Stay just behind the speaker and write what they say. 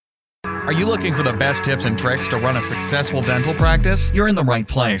Are you looking for the best tips and tricks to run a successful dental practice? You're in the right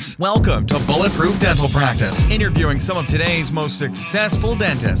place. Welcome to Bulletproof Dental Practice, interviewing some of today's most successful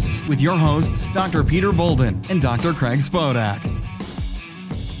dentists with your hosts, Dr. Peter Bolden and Dr. Craig Spodak.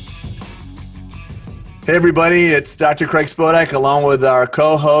 Hey everybody, it's Dr. Craig Spodak along with our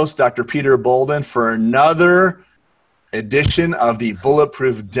co-host, Dr. Peter Bolden, for another edition of the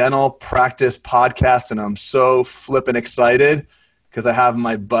Bulletproof Dental Practice podcast. And I'm so flippin' excited because I have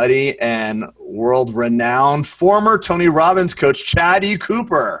my buddy and world-renowned former Tony Robbins coach, Chad E.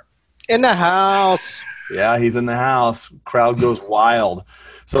 Cooper. In the house. Yeah, he's in the house. Crowd goes wild.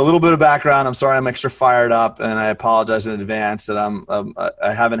 So a little bit of background. I'm sorry I'm extra fired up, and I apologize in advance that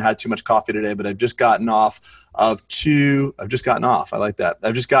I haven't had too much coffee today, but I've just gotten off of I've just gotten off. I like that.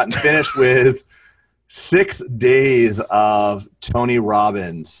 I've just gotten finished with 6 days of Tony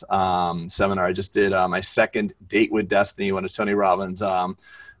Robbins seminar. I just did my second Date with Destiny, one of Tony Robbins'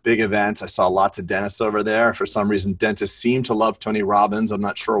 big events. I saw lots of dentists over there. For some reason, dentists seem to love Tony Robbins. I'm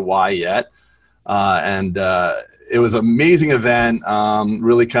not sure why yet. And it was an amazing event,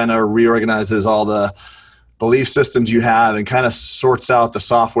 really kind of reorganizes all the belief systems you have and kind of sorts out the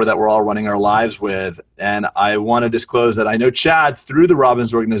software that we're all running our lives with. And I want to disclose that I know Chad through the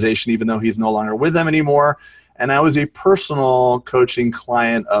Robbins organization, even though he's no longer with them anymore. And I was a personal coaching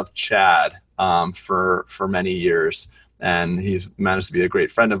client of Chad for many years. And he's managed to be a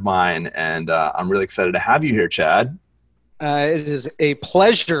great friend of mine. And I'm really excited to have you here, Chad. It is a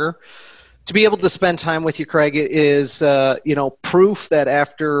pleasure to be able to spend time with you, Craig. It is, proof that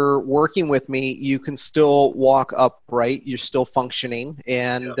after working with me, you can still walk upright. You're still functioning,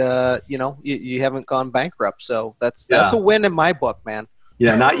 and you haven't gone bankrupt. So that's a win in my book, man.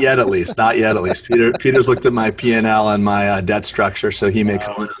 Yeah, not yet at least. Not yet at least. Peter's looked at my P&L and my debt structure, so he may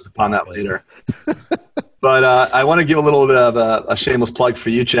comment upon that later. But I want to give a little bit of a shameless plug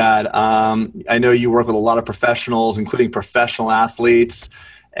for you, Chad. I know you work with a lot of professionals, including professional athletes.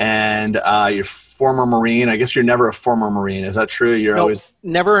 And you're former Marine. I guess you're never a former Marine. Is that true? You're always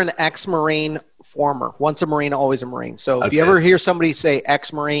never an ex-Marine, former. Once a Marine, always a Marine. So if you ever hear somebody say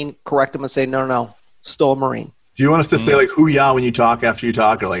ex-Marine, correct them and say, no, still a Marine. Do you want us to say like hoo-yah when you talk after you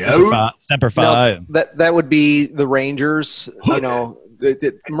talk, or like Semper Fi? No, that would be the Rangers. Okay.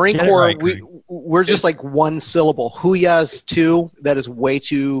 The Marine Corps. We're just like one syllable. Hoo-yah's two. That is way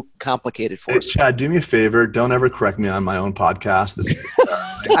too complicated for us. Chad, do me a favor. Don't ever correct me on my own podcast.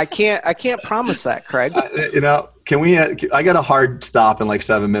 I can't promise that, Craig. Can we? I got a hard stop in like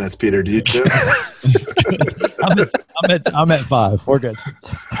 7 minutes. Peter, do you too? I'm at 5. We're good.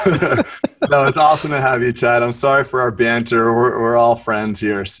 No, it's awesome to have you, Chad. I'm sorry for our banter. We're all friends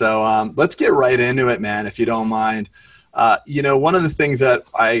here. So let's get right into it, man, if you don't mind. One of the things that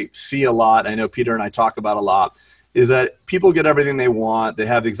I see a lot, I know Peter and I talk about a lot, is that people get everything they want. They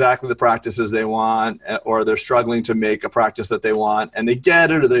have exactly the practices they want, or they're struggling to make a practice that they want, and they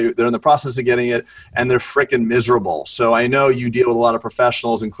get it, or they're in the process of getting it, and they're freaking miserable. So I know you deal with a lot of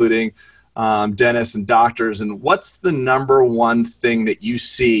professionals, including dentists and doctors. And what's the number one thing that you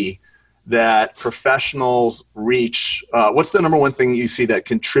see that professionals reach? What's the number one thing you see that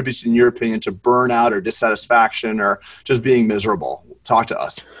contributes, in your opinion, to burnout or dissatisfaction or just being miserable? Talk to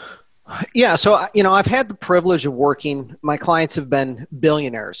us. Yeah. So, I've had the privilege of working. My clients have been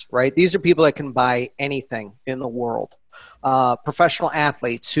billionaires, right? These are people that can buy anything in the world. Professional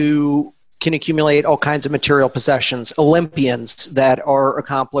athletes who can accumulate all kinds of material possessions, Olympians that are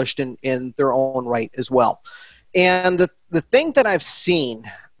accomplished in their own right as well. And the thing that I've seen,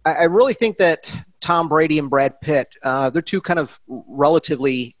 I really think that Tom Brady and Brad Pitt, they're two kind of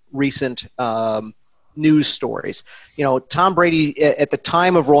relatively recent news stories. Tom Brady at the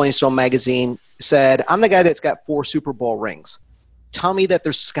time of Rolling Stone magazine said, "I'm the guy that's got 4 Super Bowl rings. Tell me that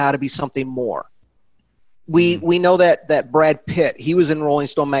there's got to be something more." We know that Brad Pitt, he was in Rolling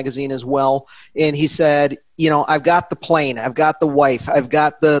Stone magazine as well, and he said, "I've got the plane, I've got the wife, I've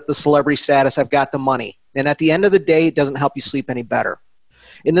got the celebrity status, I've got the money. And at the end of the day, it doesn't help you sleep any better."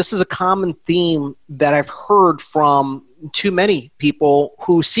 And this is a common theme that I've heard from too many people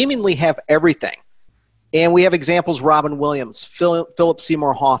who seemingly have everything. And we have examples, Robin Williams, Philip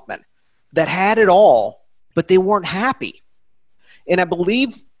Seymour Hoffman, that had it all, but they weren't happy. And I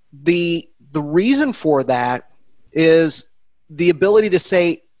believe the reason for that is the ability to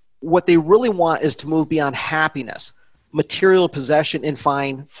say what they really want is to move beyond happiness, material possession, and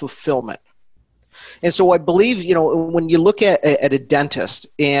find fulfillment. And so I believe, when you look at a dentist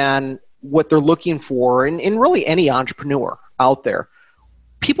and what they're looking for, and really any entrepreneur out there,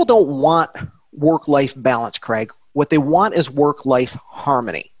 people don't want work-life balance, Craig. What they want is work-life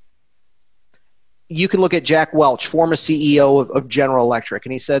harmony. you can look at Jack Welch, former CEO of General Electric,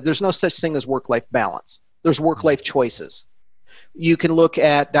 and he said there's no such thing as work-life balance. There's work-life choices. You can look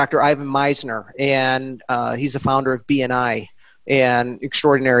at Dr. Ivan Misner, and he's the founder of BNI, and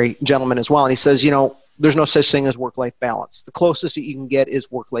extraordinary gentleman as well. And he says, there's no such thing as work-life balance. The closest that you can get is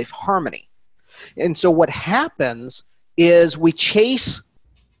work-life harmony. And so what happens is we chase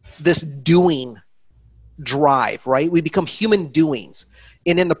this doing drive, right? We become human doings.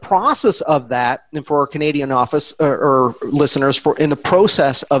 And in the process of that, and for our Canadian office or listeners, in the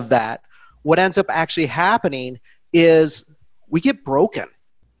process of that, what ends up actually happening is we get broken.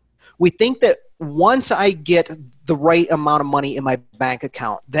 We think that once I get the right amount of money in my bank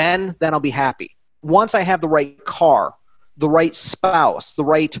account, then I'll be happy. Once I have the right car, the right spouse, the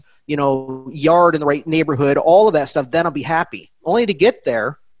right yard in the right neighborhood, all of that stuff, then I'll be happy. Only to get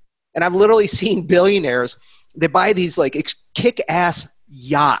there, and I've literally seen billionaires, they buy these like kick-ass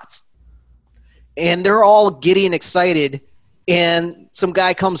yachts, and they're all giddy and excited, and some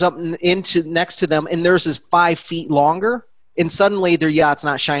guy comes up into next to them, and theirs is 5 feet longer, and suddenly their yacht's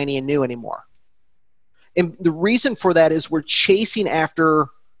not shiny and new anymore. And the reason for that is we're chasing after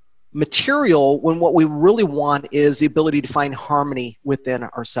material when what we really want is the ability to find harmony within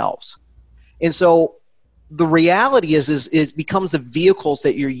ourselves. And so the reality is becomes the vehicles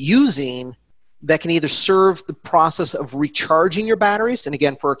that you're using that can either serve the process of recharging your batteries, and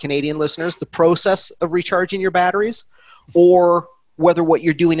again, for our Canadian listeners, the process of recharging your batteries, or whether what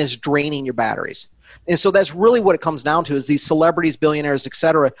you're doing is draining your batteries. And so that's really what it comes down to, is these celebrities, billionaires, et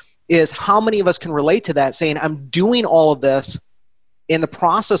cetera, is how many of us can relate to that, saying, I'm doing all of this, in the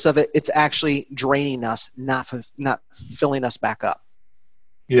process of it, it's actually draining us, not filling us back up.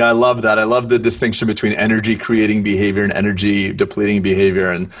 Yeah, I love that. I love the distinction between energy creating behavior and energy depleting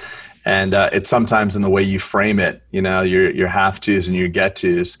behavior. And it's sometimes in the way you frame it, your have tos and your get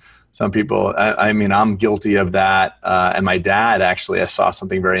tos. Some people, I'm guilty of that. And my dad, actually, I saw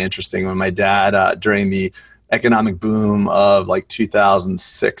something very interesting when my dad, during the economic boom of like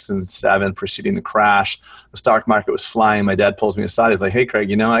 2006 and 2007, preceding the crash, the stock market was flying. My dad pulls me aside. He's like, hey, Craig,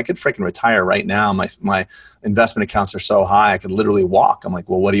 I could freaking retire right now. My investment accounts are so high, I could literally walk. I'm like,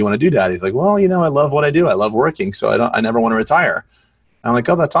 well, what do you want to do, Dad? He's like, well, I love what I do. I love working. So I never want to retire. And I'm like,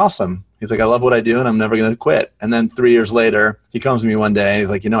 oh, that's awesome. He's like, I love what I do and I'm never going to quit. And then 3 years later, he comes to me one day and he's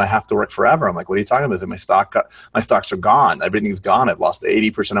like, I have to work forever. I'm like, what are you talking about? Is it my stocks are gone. Everything's gone. I've lost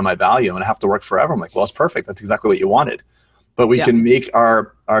 80% of my value and I have to work forever. I'm like, well, it's perfect. That's exactly what you wanted. But we can make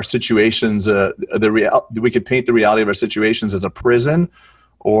our situations, we could paint the reality of our situations as a prison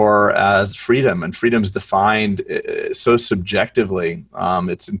or as freedom. And freedom's defined so subjectively.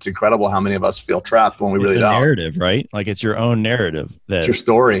 It's incredible how many of us feel trapped when we really don't. It's a narrative, right? Like it's your own narrative. It's your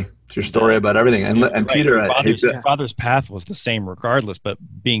story. It's your story about everything. And right. Peter, your father's path was the same regardless, but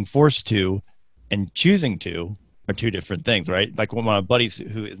being forced to and choosing to are two different things, right? Like one of my buddies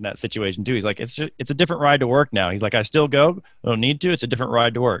who is in that situation too, he's like, it's a different ride to work now. He's like, I still go, I don't need to. It's a different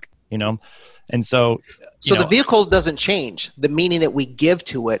ride to work, And so the vehicle doesn't change. The meaning that we give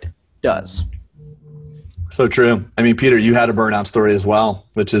to it does. So true. Peter, you had a burnout story as well,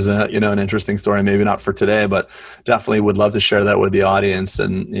 which is an interesting story. Maybe not for today, but definitely would love to share that with the audience.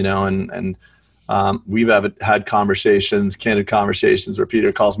 And we've had conversations, candid conversations, where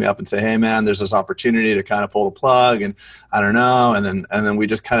Peter calls me up and say, "Hey, man, there's this opportunity to kind of pull the plug, and I don't know." And then we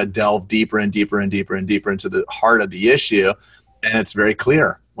just kind of delve deeper and deeper and deeper and deeper into the heart of the issue, and it's very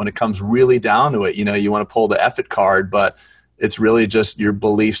clear when it comes really down to it. You want to pull the F it card, but it's really just your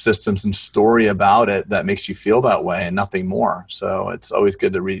belief systems and story about it that makes you feel that way and nothing more. So it's always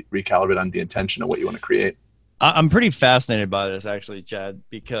good to recalibrate on the intention of what you want to create. I'm pretty fascinated by this actually, Chad,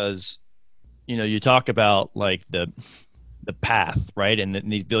 because, you talk about like the path, right? And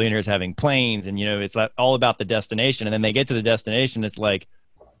these billionaires having planes and, it's like all about the destination. And then they get to the destination. It's like,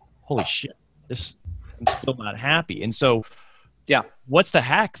 holy shit, I'm still not happy. And so, yeah, what's the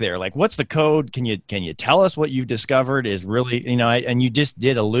hack there? Like, what's the code? Can you tell us what you've discovered is really, and you just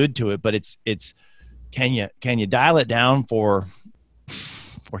did allude to it, but it's, can you dial it down for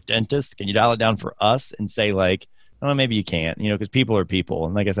dentists? Can you dial it down for us and say like, oh, maybe you can't, because people are people.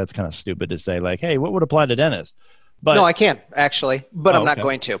 And I guess that's kind of stupid to say like, hey, what would apply to dentists? But no, I can actually, but I'm not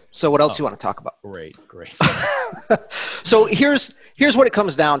going to. So what else do you want to talk about? Great. So here's what it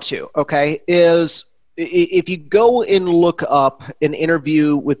comes down to. Okay. Is if you go and look up an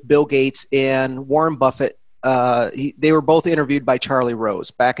interview with Bill Gates and Warren Buffett, they were both interviewed by Charlie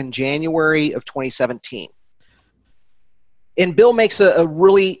Rose back in January of 2017. And Bill makes a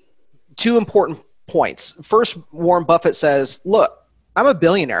really two important points. First, Warren Buffett says, look, I'm a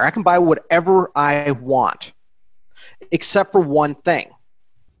billionaire. I can buy whatever I want, except for one thing.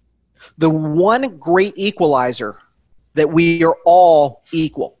 the one great equalizer that we are all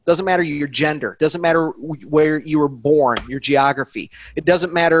equal. Doesn't matter your gender. Doesn't matter where you were born, your geography. It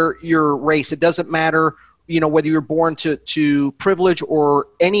doesn't matter your race. It doesn't matter, whether you're born to privilege or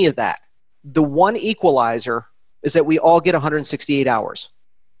any of that. The one equalizer is that we all get 168 hours.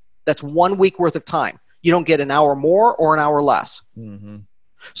 That's 1 week worth of time. You don't get an hour more or an hour less. Mm-hmm.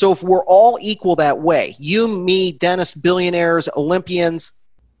 So if we're all equal that way, you, me, Dennis, billionaires, Olympians,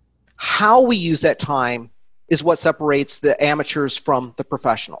 how we use that time is what separates the amateurs from the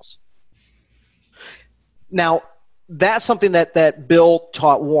professionals. Now, that's something that Bill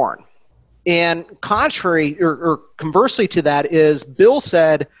taught Warren. And contrary or conversely to that is Bill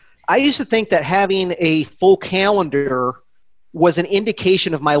said, I used to think that having a full calendar was an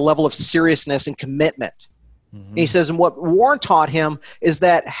indication of my level of seriousness and commitment. Mm-hmm. And he says, and what Warren taught him is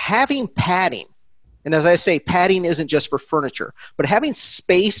that having padding, and as I say, padding isn't just for furniture, but having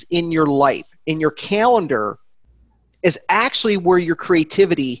space in your life, in your calendar, is actually where your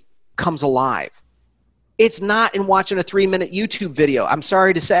creativity comes alive. It's not in watching a 3-minute YouTube video, I'm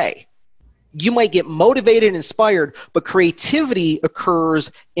sorry to say. You might get motivated and inspired, but creativity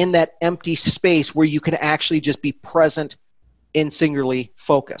occurs in that empty space where you can actually just be present and singularly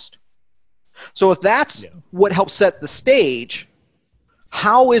focused. So if that's what helps set the stage,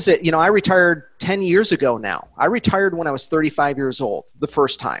 how is it, I retired 10 years ago now. I retired when I was 35 years old, the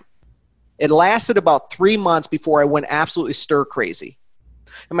first time. It lasted about 3 months before I went absolutely stir crazy.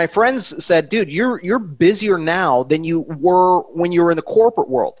 And my friends said, dude, you're busier now than you were when you were in the corporate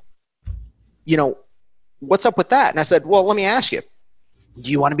world. What's up with that? And I said, well, let me ask you,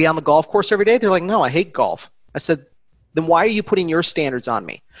 do you want to be on the golf course every day? They're like, no, I hate golf. I said, then why are you putting your standards on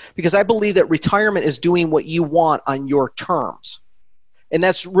me? Because I believe that retirement is doing what you want on your terms. And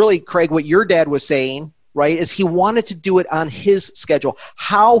that's really, Craig, what your dad was saying, right, is he wanted to do it on his schedule,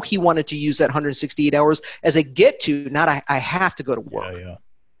 how he wanted to use that 168 hours as a get to, not I have to go to work. Yeah.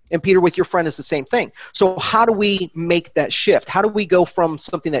 And Peter, with your friend, is the same thing. So how do we make that shift? How do we go from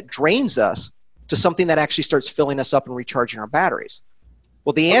something that drains us to something that actually starts filling us up and recharging our batteries?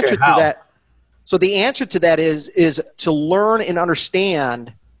 Well, the answer to that is to learn and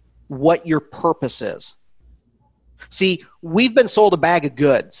understand what your purpose is. See, we've been sold a bag of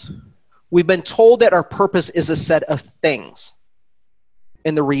goods. We've been told that our purpose is a set of things.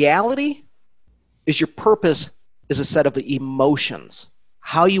 And the reality is your purpose is a set of emotions,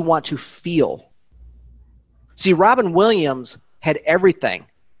 how you want to feel. See, Robin Williams had everything,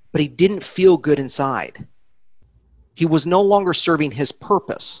 but he didn't feel good inside. He was no longer serving his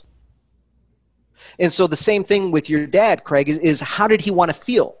purpose. And so the same thing with your dad, Craig, is how did he want to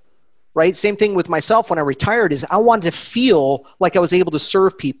feel, right? Same thing with myself when I retired is I wanted to feel like I was able to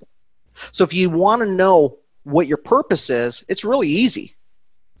serve people. So if you want to know what your purpose is, it's really easy.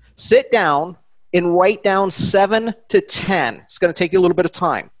 Sit down and write down 7 to 10. It's going to take you a little bit of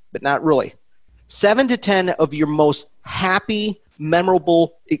time, but not really. 7 to 10 of your most happy,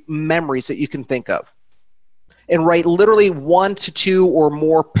 memorable memories that you can think of. And write literally 1 to 2 or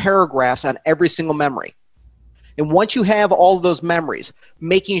more paragraphs on every single memory. And once you have all of those memories,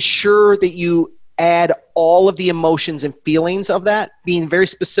 making sure that you add all of the emotions and feelings of that, being very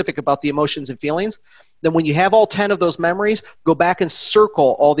specific about the emotions and feelings, then when you have all 10 of those memories, go back and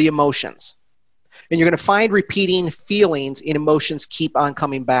circle all the emotions. And you're going to find repeating feelings and emotions keep on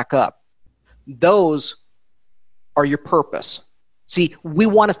coming back up. Those are your purpose. See, we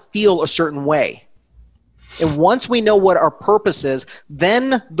want to feel a certain way. And once we know what our purpose is,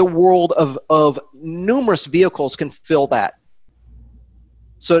 then the world of numerous vehicles can fill that.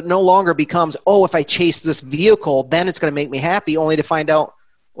 So it no longer becomes, oh, if I chase this vehicle, then it's going to make me happy, only to find out,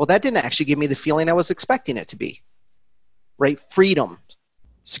 well, that didn't actually give me the feeling I was expecting it to be. Right? Freedom,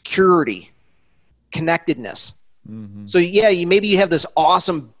 security, connectedness. Mm-hmm. So yeah, maybe you have this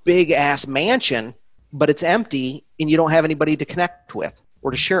awesome big-ass mansion, but it's empty, and you don't have anybody to connect with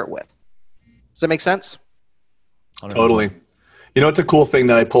or to share it with. Does that make sense? Totally. It's a cool thing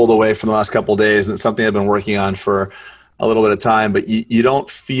that I pulled away from the last couple of days, and it's something I've been working on for a little bit of time, but you don't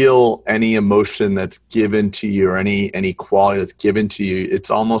feel any emotion that's given to you or any quality that's given to you.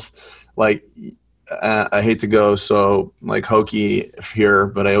 It's almost like, I hate to go so like hokey here,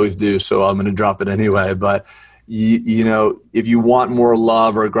 but I always do, so I'm going to drop it anyway. But if you want more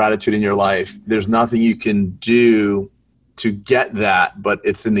love or gratitude in your life, there's nothing you can do to get that, but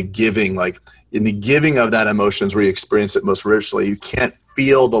it's in the giving. Like in the giving of that emotions where you experience it most richly. You can't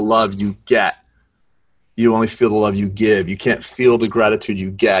feel the love you get. You only feel the love you give. You can't feel the gratitude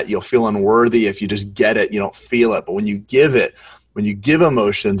you get. You'll feel unworthy if you just get it. You don't feel it. But when you give it, When you give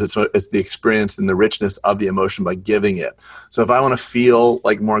emotions, it's the experience and the richness of the emotion by giving it. So if I want to feel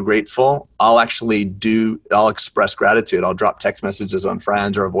like more grateful, I'll express gratitude. I'll drop text messages on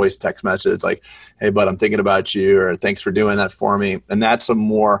friends or a voice text message like, hey, bud, I'm thinking about you, or thanks for doing that for me. And that's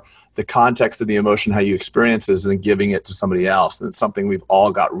the context of the emotion, how you experience it, than giving it to somebody else. And it's something we've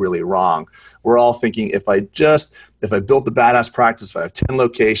all got really wrong. We're all thinking if I built the badass practice, if I have 10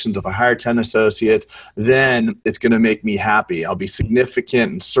 locations, if I hire 10 associates, then it's going to make me happy. I'll be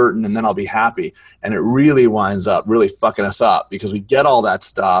significant and certain, and then I'll be happy. And it really winds up really fucking us up, because we get all that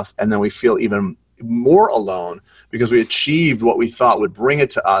stuff and then we feel even more alone because we achieved what we thought would bring it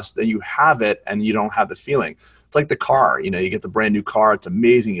to us. Then you have it and you don't have the feeling. It's like the car, you get the brand new car. It's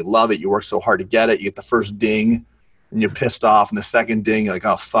amazing. You love it. You work so hard to get it. You get the first ding and you're pissed off. And the second ding, you're like,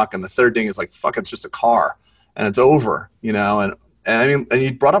 oh, fuck. And the third ding is like, fuck, it's just a car and it's over, and I mean, and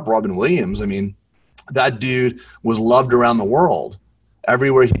you brought up Robin Williams. I mean, that dude was loved around the world.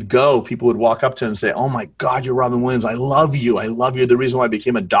 Everywhere he'd go, people would walk up to him and say, oh my God, you're Robin Williams. I love you. I love you. The reason why I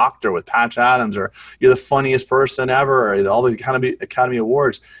became a doctor with Patch Adams, or you're the funniest person ever, or all the Academy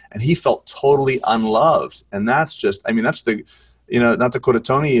Awards. And he felt totally unloved. And that's just, I mean, that's the, not to quote a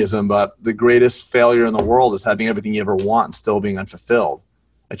Tonyism, but the greatest failure in the world is having everything you ever want and still being unfulfilled.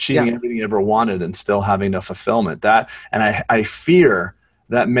 Achieving everything you ever wanted and still having no fulfillment. And I fear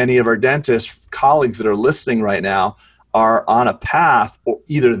that many of our dentist colleagues that are listening right now are on a path, or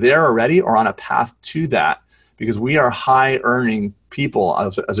either there already or on a path to that, because we are high earning people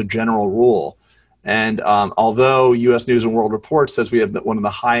as a general rule. And although U.S. News and World Report says we have one of the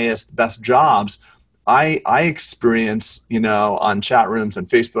highest, best jobs, I experience, on chat rooms and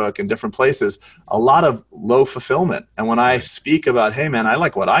Facebook and different places, a lot of low fulfillment. And when I speak about, hey man, I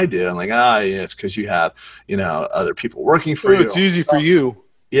like what I do, I'm like, it's because you have, other people working for you. It's easy for you.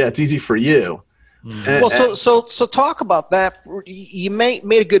 Yeah, it's easy for you. Well, so talk about that. You made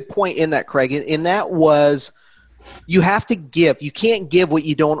a good point in that, Craig. And that was, you have to give. You can't give what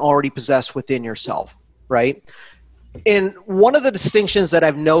you don't already possess within yourself, right? And one of the distinctions that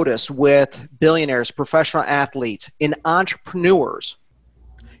I've noticed with billionaires, professional athletes, and entrepreneurs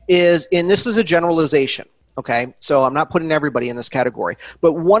is, and this is a generalization, okay? So I'm not putting everybody in this category,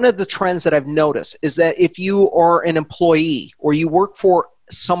 but one of the trends that I've noticed is that if you are an employee or you work for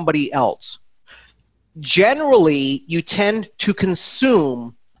somebody else, generally you tend to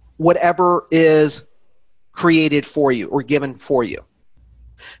consume whatever is created for you or given for you.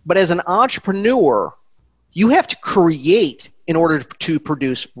 But as an entrepreneur, you have to create in order to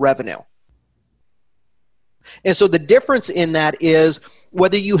produce revenue. And so the difference in that is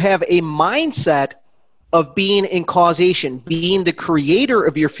whether you have a mindset of being in causation, being the creator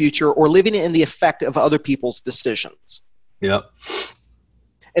of your future, or living in the effect of other people's decisions. Yep.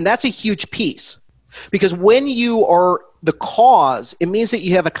 And that's a huge piece. Because when you are the cause, it means that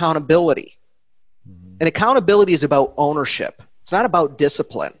you have accountability. And accountability is about ownership. It's not about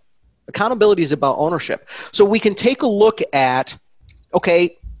discipline. Accountability is about ownership. So we can take a look at,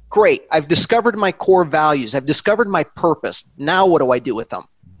 okay, great. I've discovered my core values. I've discovered my purpose. Now what do I do with them?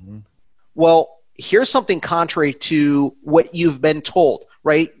 Mm-hmm. Well, here's something contrary to what you've been told,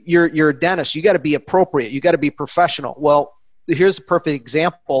 right? You're a dentist. You got to be appropriate. You got to be professional. Well, here's a perfect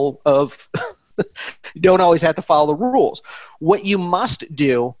example of you don't always have to follow the rules. What you must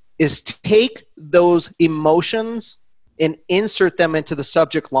do is take those emotions and insert them into the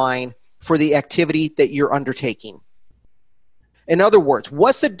subject line for the activity that you're undertaking. In other words,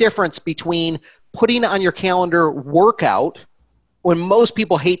 what's the difference between putting on your calendar workout when most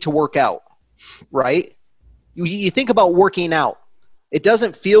people hate to work out, right? You think about working out. It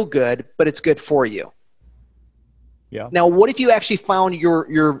doesn't feel good, but it's good for you. Yeah. Now, what if you actually found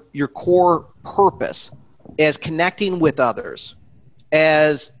your core purpose as connecting with others,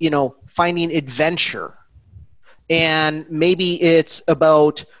 as, finding adventure, and maybe it's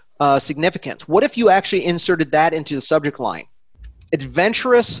about significance? What if you actually inserted that into the subject line?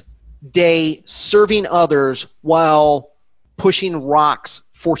 Adventurous day serving others while pushing rocks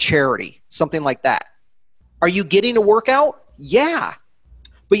for charity, something like that. Are you getting a workout? Yeah.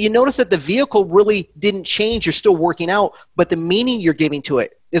 But you notice that the vehicle really didn't change. You're still working out, but the meaning you're giving to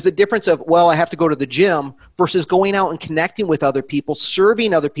it is the difference of, well, I have to go to the gym versus going out and connecting with other people,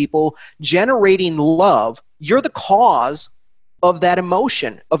 serving other people, generating love. You're the cause of that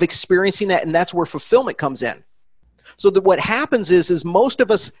emotion, of experiencing that, and that's where fulfillment comes in. So that what happens is most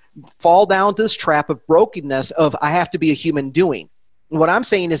of us fall down to this trap of brokenness of, I have to be a human doing. And what I'm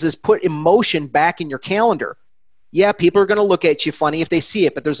saying is put emotion back in your calendar. Yeah, people are going to look at you funny if they see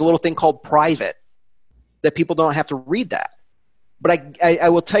it, but there's a little thing called private that people don't have to read that. But I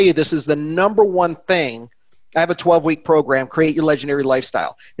will tell you, this is the number one thing I have a 12-week program, Create Your Legendary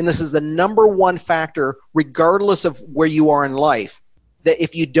Lifestyle. And this is the number one factor, regardless of where you are in life, that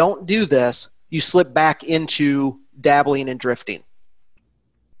if you don't do this, you slip back into dabbling and drifting.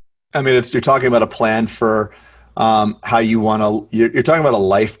 I mean, you're talking about a plan for how you want to, you're talking about a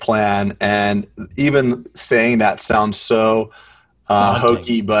life plan. And even saying that sounds so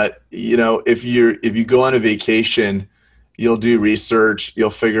hokey, but if you go on a vacation, you'll do research, you'll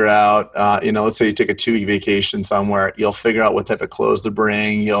figure out, let's say you take a 2-week vacation somewhere, you'll figure out what type of clothes to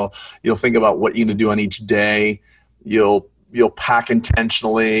bring. You'll think about what you're going to do on each day. You'll pack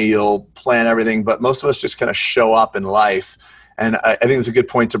intentionally, you'll plan everything, but most of us just kind of show up in life. And I think it's a good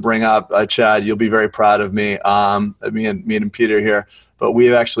point to bring up, Chad. You'll be very proud of me, me and Peter here, but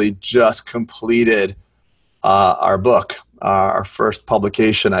we've actually just completed our book, our first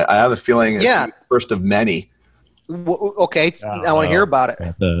publication. I have a feeling it's the first of many. Okay, I want to hear about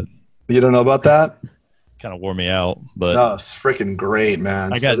it. You don't know about that? Kind of wore me out, but no, it's freaking great,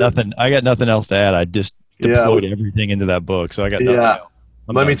 man. I got nothing else to add. I just deployed everything into that book, so I got nothing else.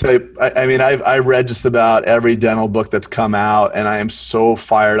 Let me tell you, I mean, I read just about every dental book that's come out, and I am so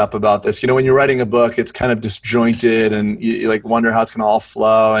fired up about this. When you're writing a book, it's kind of disjointed, and you like wonder how it's going to all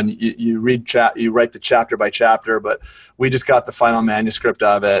flow, and you write the chapter by chapter, but we just got the final manuscript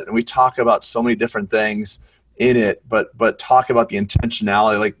of it, and we talk about so many different things in it, but talk about the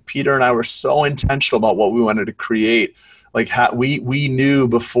intentionality. Like Peter and I were so intentional about what we wanted to create. Like we knew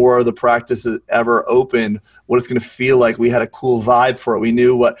before the practice ever opened what it's going to feel like. We had a cool vibe for it. We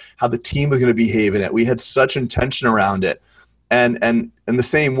knew how the team was going to behave in it. We had such intention around it. And in the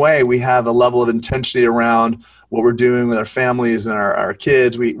same way, we have a level of intensity around what we're doing with our families and our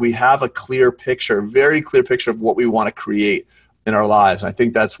kids. We have a clear picture, a very clear picture of what we want to create in our lives. And I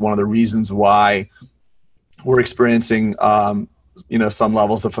think that's one of the reasons why we're experiencing some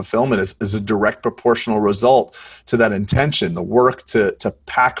levels of fulfillment is a direct proportional result to that intention. The work to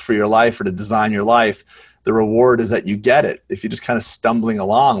pack for your life or to design your life, the reward is that you get it. If you're just kind of stumbling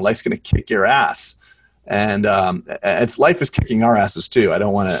along, life's going to kick your ass. And life is kicking our asses too. I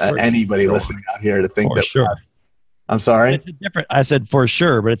don't want anybody listening out here to think that. Sure. I'm sorry? I said for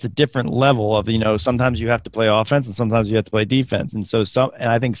sure, but it's a different level of, sometimes you have to play offense and sometimes you have to play defense. And so and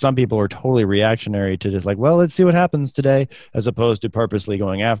I think some people are totally reactionary to just like, well, let's see what happens today, as opposed to purposely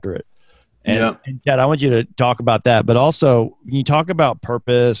going after it. And Chad, I want you to talk about that, but also when you talk about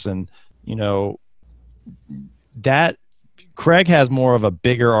purpose and, that Craig has more of a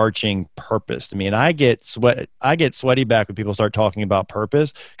bigger arching purpose to me. And I get sweaty back when people start talking about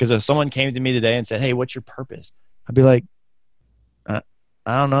purpose, because if someone came to me today and said, hey, what's your purpose? I'd be like, I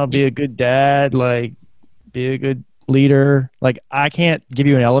don't know, be a good dad, like be a good leader. Like I can't give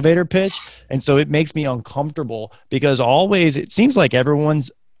you an elevator pitch. And so it makes me uncomfortable because always it seems like when everyone's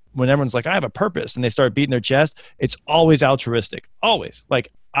like, I have a purpose and they start beating their chest, it's always altruistic. Always.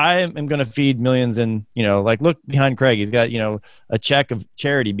 Like I am going to feed millions and, like look behind Craig. He's got, a check of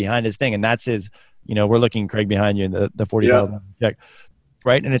charity behind his thing. And that's his, we're looking Craig behind you in the $40,000 check.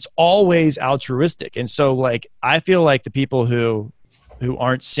 Right. And it's always altruistic. And so like, I feel like the people who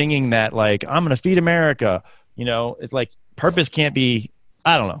aren't singing that, like, I'm going to feed America, it's like purpose can't be,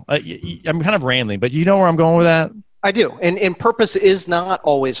 I don't know. I'm kind of rambling, but you know where I'm going with that? I do. And purpose is not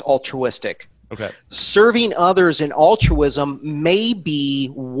always altruistic. Okay. Serving others and altruism may be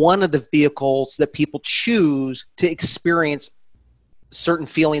one of the vehicles that people choose to experience certain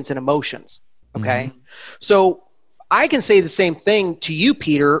feelings and emotions. Okay. Mm-hmm. So I can say the same thing to you,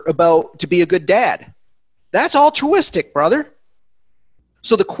 Peter, about to be a good dad. That's altruistic, brother.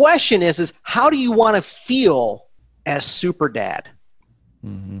 So the question is how do you want to feel as super dad?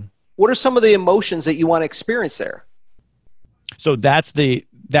 Mm-hmm. What are some of the emotions that you want to experience there? So that's the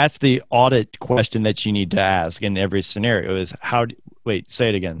audit question that you need to ask in every scenario is say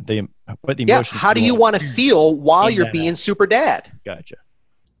it again. How do you want to feel while you're being super dad? Gotcha.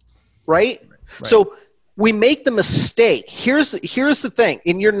 Right? So we make the mistake. Here's the thing.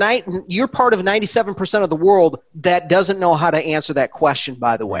 You're part of 97% of the world that doesn't know how to answer that question,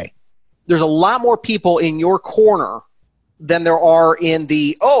 by the way. There's a lot more people in your corner than there are in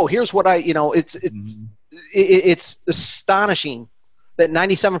here's what it's astonishing that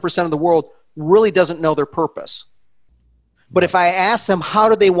 97% of the world really doesn't know their purpose. But if I ask them how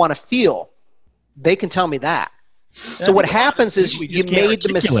do they want to feel, they can tell me that. So what happens is you made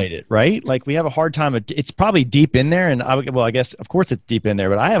the mistake, right? Like we have a hard time. It's probably deep in there, and I guess of course it's deep in there,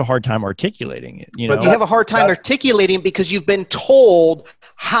 but I have a hard time articulating it. But you have a hard time articulating because you've been told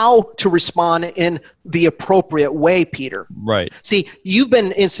how to respond in the appropriate way, Peter. Right. See, you've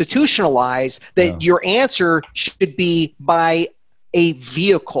been institutionalized that your answer should be by a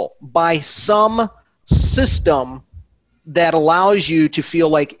vehicle, by some system that allows you to feel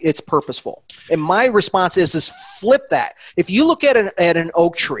like it's purposeful. And my response is flip that. If you look at an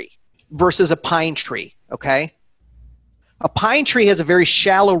oak tree versus a pine tree, okay? A pine tree has a very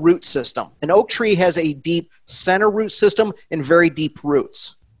shallow root system. An oak tree has a deep center root system and very deep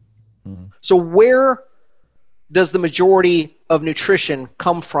roots. Mm-hmm. So where does the majority of nutrition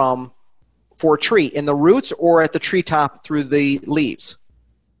come from for a tree? In the roots or at the treetop through the leaves?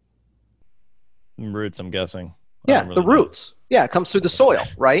 Roots, I'm guessing. Yeah, the roots. Yeah, it comes through the soil,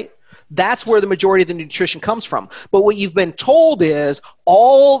 right? That's where the majority of the nutrition comes from. But what you've been told is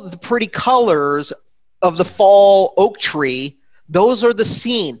all the pretty colors of the fall oak tree, those are the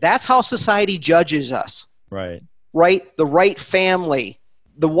scene. That's how society judges us. Right. Right? The right family.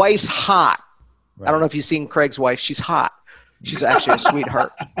 The wife's hot. Right. I don't know if you've seen Craig's wife. She's hot. She's actually a sweetheart.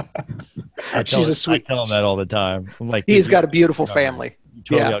 I tell him that all the time. I'm like, he's got a beautiful family. You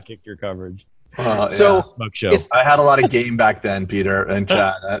totally outkicked your coverage. So smoke show. I had a lot of game back then, Peter and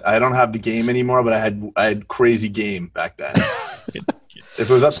Chad. I don't have the game anymore, but I had crazy game back then. If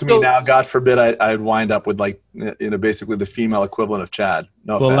it was up to me now, God forbid, I'd wind up with basically the female equivalent of Chad.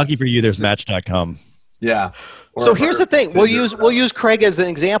 No offense. Lucky for you, there's Match.com. Yeah. So here's the thing. We'll use Craig as an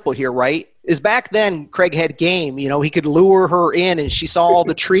example here, right? Is back then Craig had game. He could lure her in, and she saw all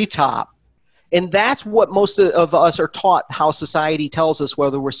the treetop. And that's what most of us are taught, how society tells us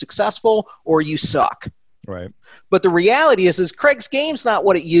whether we're successful or you suck. Right. But the reality is Craig's game's not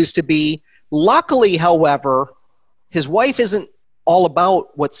what it used to be. Luckily, however, his wife isn't all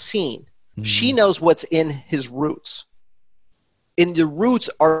about what's seen. Mm-hmm. She knows what's in his roots. And the roots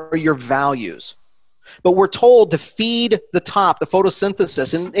are your values. But we're told to feed the top, the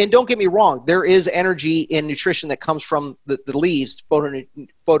photosynthesis. And don't get me wrong, there is energy in nutrition that comes from the leaves,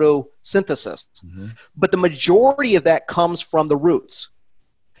 photosynthesis. Mm-hmm. But the majority of that comes from the roots.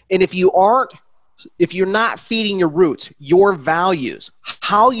 And if you're not feeding your roots, your values,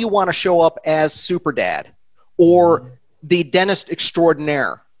 how you want to show up as super dad or the dentist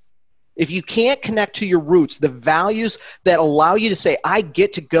extraordinaire, if you can't connect to your roots, the values that allow you to say, I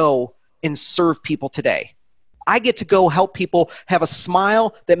get to go and serve people today. I get to go help people have a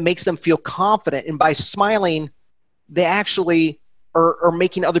smile that makes them feel confident. And by smiling, they actually are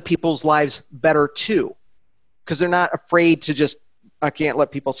making other people's lives better too. Because they're not afraid to just, I can't let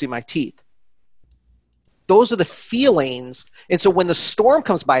people see my teeth. Those are the feelings. And so when the storm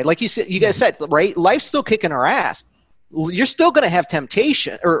comes by, like you guys said, right? Life's still kicking our ass. You're still going to have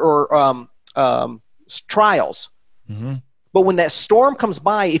temptation or trials. Mm-hmm. But when that storm comes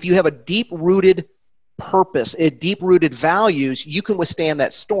by, if you have a deep-rooted purpose, deep-rooted values, you can withstand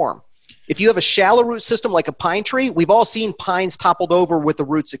that storm. If you have a shallow root system like a pine tree, we've all seen pines toppled over with the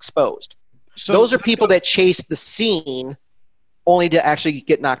roots exposed. So those are people that chase the scene only to actually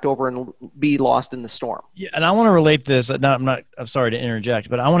get knocked over and be lost in the storm. Yeah, and I want to relate this. I'm sorry to interject,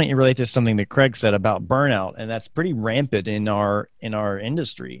 but I want to relate this to something that Craig said about burnout, and that's pretty rampant in our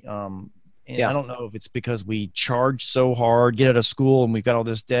industry. I don't know if it's because we charge so hard, get out of school, and we've got all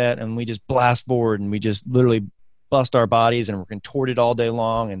this debt, and we just blast forward, and we just literally bust our bodies, and we're contorted all day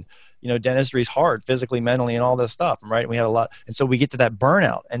long. And, dentistry is hard physically, mentally, and all this stuff, right? And we have a lot. And so we get to that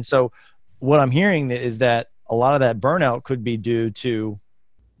burnout. And so what I'm hearing is that a lot of that burnout could be due to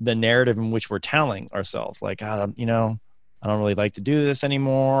the narrative in which we're telling ourselves. Like, I don't really like to do this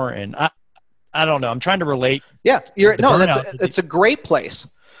anymore. And I don't know. I'm trying to relate. Yeah. It's a great place.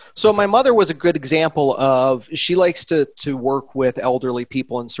 So my mother was a good example of, she likes to work with elderly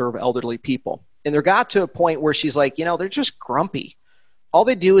people and serve elderly people. And there got to a point where she's like, they're just grumpy. All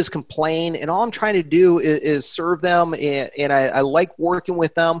they do is complain, and all I'm trying to do is serve them, and I like working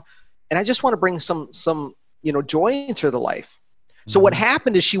with them, and I just want to bring some joy into their life. So what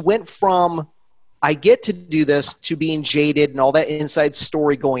happened is she went from, I get to do this, to being jaded and all that inside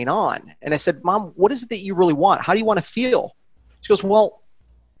story going on. And I said, Mom, what is it that you really want? How do you want to feel? She goes, well,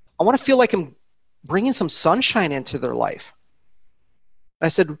 I want to feel like I'm bringing some sunshine into their life. And I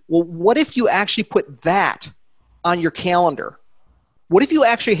said, well, what if you actually put that on your calendar? What if you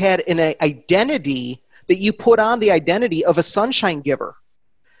actually had an identity that you put on the identity of a sunshine giver?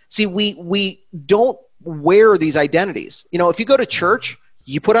 See, we don't wear these identities. If you go to church,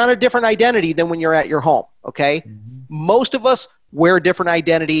 you put on a different identity than when you're at your home, okay? Mm-hmm. Most of us wear a different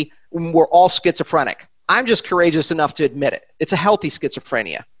identity. We're all schizophrenic. I'm just courageous enough to admit it. It's a healthy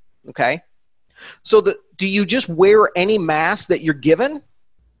schizophrenia. Okay. So do you just wear any mask that you're given?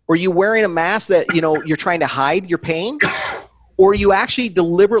 Or are you wearing a mask that, you're trying to hide your pain? Or are you actually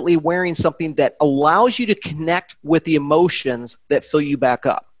deliberately wearing something that allows you to connect with the emotions that fill you back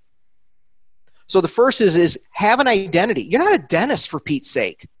up? So the first is have an identity. You're not a dentist, for Pete's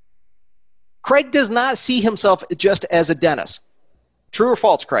sake. Craig does not see himself just as a dentist. True or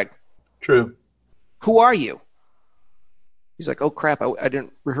false, Craig? True. Who are you? He's like, oh crap, I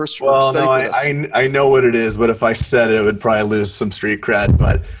didn't rehearse. Well, no, I know what it is, but if I said it, it would probably lose some street cred.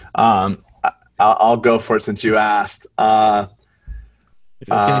 But I'll go for it since you asked. Is this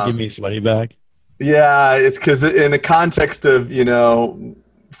going to give me sweaty back? Yeah, it's because in the context of,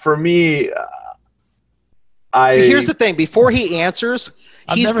 for me, See, here's the thing. Before he answers,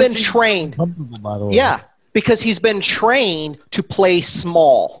 he's been trained. By the way. Yeah, because he's been trained to play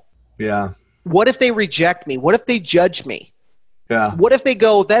small. Yeah. What if they reject me? What if they judge me? Yeah. What if they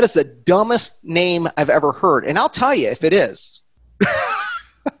go, that is the dumbest name I've ever heard? And I'll tell you if it is.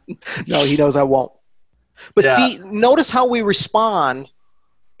 No, he knows I won't. But see, notice how we respond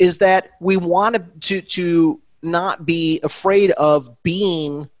is that we want to not be afraid of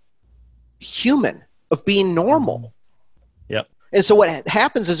being human, of being normal. Yep. And so what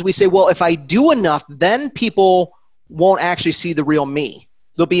happens is we say, well, if I do enough, then people won't actually see the real me.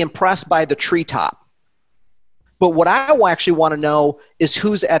 They'll be impressed by the treetop. But what I actually want to know is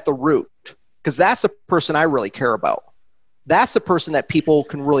who's at the root, because that's the person I really care about. That's the person that people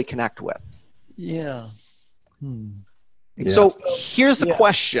can really connect with. Yeah. So here's the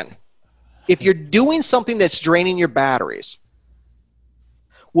question. If you're doing something that's draining your batteries,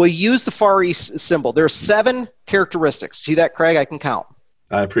 we'll use the Far East symbol. There are 7 characteristics. See that, Craig? I can count.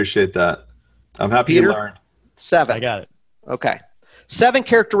 I appreciate that. I'm happy Peter? you learned. 7. I got it. Okay. 7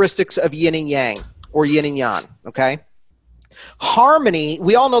 characteristics of yin and yang, or yin and yang, okay? Harmony,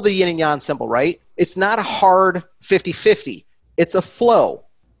 we all know the yin and yang symbol, right? It's not a hard 50-50. It's a flow.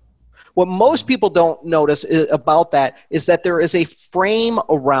 What most people don't notice about that is that there is a frame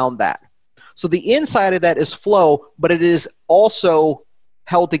around that. So the inside of that is flow, but it is also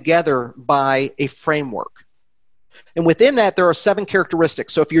held together by a framework. And within that, there are 7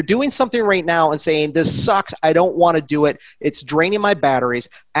 characteristics. So if you're doing something right now and saying, this sucks, I don't want to do it, it's draining my batteries,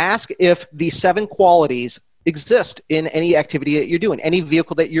 ask if these 7 qualities exist in any activity that you're doing, any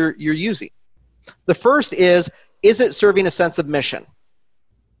vehicle that you're using. The first is it serving a sense of mission?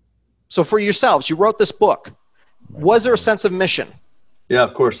 So for yourselves, you wrote this book. Was there a sense of mission? Yeah,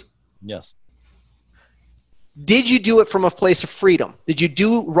 of course. Yes. Did you do it from a place of freedom? Did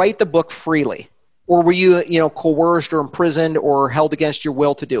you write the book freely? Or were you, coerced or imprisoned or held against your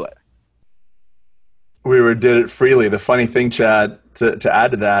will to do it? We did it freely. The funny thing, Chad, to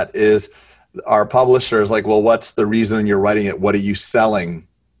add to that is our publisher is like, well, what's the reason you're writing it? What are you selling?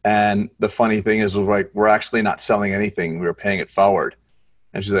 And the funny thing is, we're actually not selling anything. We were paying it forward.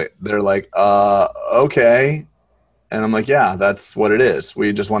 And they're like, okay. And I'm like, yeah, that's what it is.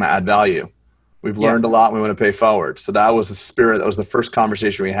 We just want to add value. We've learned a lot and we want to pay forward. So that was the spirit. That was the first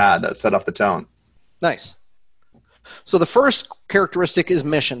conversation we had that set off the tone. Nice. So the first characteristic is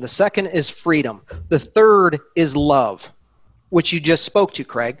mission. The second is freedom. The third is love, which you just spoke to,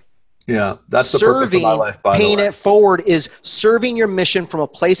 Craig. Yeah, that's the purpose of my life, by the way. Paying it forward is serving your mission from a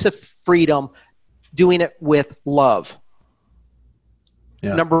place of freedom, doing it with love.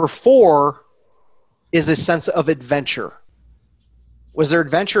 Yeah. Number 4 is a sense of adventure. Was there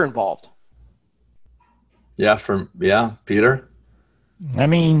adventure involved? Yeah, Peter? I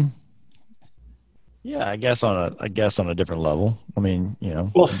mean, yeah, I guess on a different level. I mean,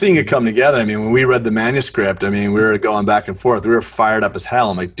 Well, seeing it come together. I mean, when we read the manuscript, we were going back and forth. We were fired up as hell.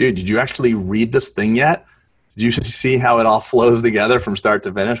 I'm like, dude, did you actually read this thing yet? Did you see how it all flows together from start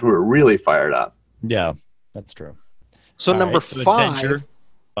to finish? We were really fired up. Yeah, that's true. So number 5. Adventure.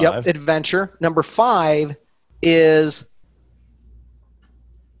 Yep, adventure. Number 5 is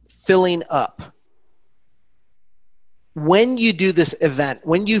filling up. When you do this event,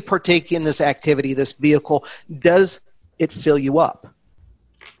 when you partake in this activity, this vehicle, does it fill you up?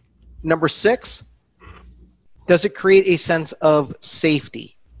 Number 6, does it create a sense of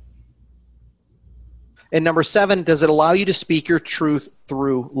safety? And number 7, does it allow you to speak your truth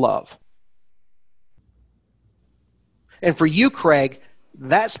through love? And for you, Craig,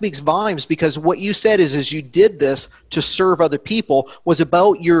 that speaks volumes, because what you said is you did this to serve other people, was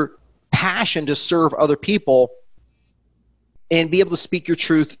about your passion to serve other people and be able to speak your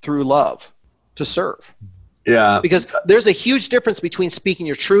truth through love, to serve. Yeah. Because there's a huge difference between speaking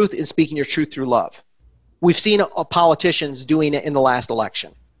your truth and speaking your truth through love. We've seen politicians doing it in the last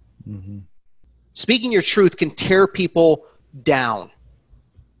election. Mm-hmm. Speaking your truth can tear people down.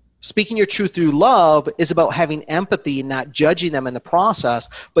 Speaking your truth through love is about having empathy and not judging them in the process,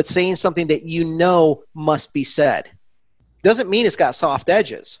 but saying something that must be said. Doesn't mean it's got soft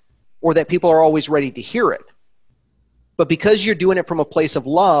edges or that people are always ready to hear it. But because you're doing it from a place of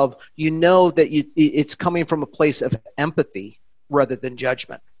love, that it's coming from a place of empathy rather than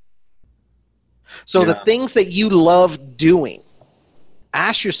judgment. So the things that you love doing,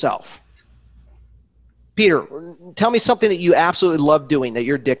 ask yourself, Peter, tell me something that you absolutely love doing that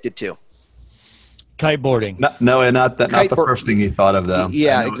you're addicted to. Kiteboarding. Not the first thing you thought of, though.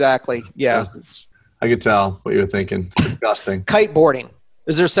 Yeah, exactly. Yeah. I could tell what you were thinking. It's disgusting. Kiteboarding.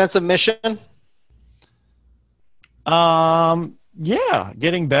 Is there a sense of mission? Yeah,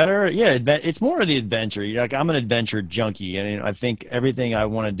 getting better. Yeah, it's more of the adventure. Like, I'm an adventure junkie, and I think everything I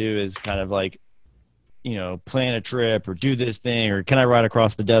want to do is kind of like, plan a trip or do this thing, or can I ride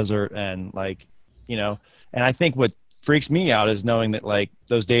across the desert, and and I think what freaks me out is knowing that like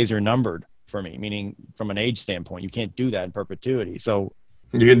those days are numbered for me, meaning from an age standpoint, you can't do that in perpetuity. So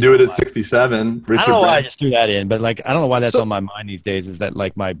you can do it at 67. I don't know why I just threw that in, but like, I don't know why that's on my mind these days, is that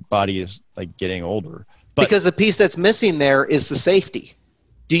like my body is like getting older. But because the piece that's missing there is the safety.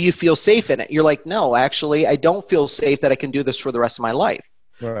 Do you feel safe in it? You're like, no, actually, I don't feel safe that I can do this for the rest of my life.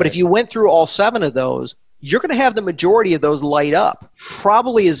 Right. But if you went through all 7 of those, you're going to have the majority of those light up.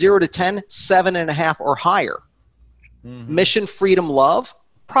 Probably a 0 to 10, 7.5 or higher. Mm-hmm. Mission, freedom, love,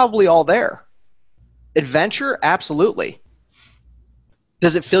 probably all there. Adventure, absolutely.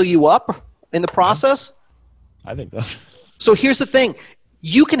 Does it fill you up in the process? I think so. So here's the thing.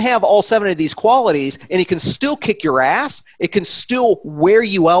 You can have all 7 of these qualities, and it can still kick your ass. It can still wear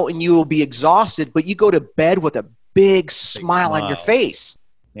you out, and you will be exhausted, but you go to bed with a big smile on your face.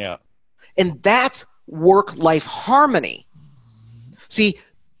 Yeah. And that's work-life harmony. See,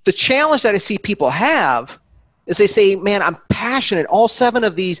 the challenge that I see people have is they say, man, I'm passionate, all 7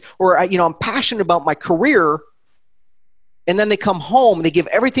 of these, or, I'm passionate about my career. And then they come home and they give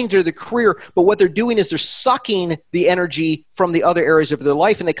everything to their career, but what they're doing is they're sucking the energy from the other areas of their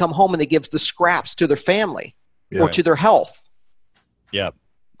life, and they come home and they give the scraps to their family or to their health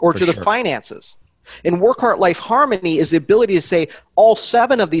or to their finances. And work-heart-life harmony is the ability to say all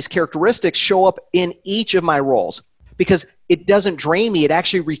 7 of these characteristics show up in each of my roles, because it doesn't drain me. It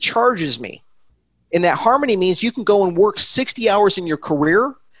actually recharges me. And that harmony means you can go and work 60 hours in your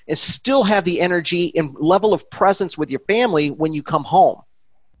career and still have the energy and level of presence with your family when you come home.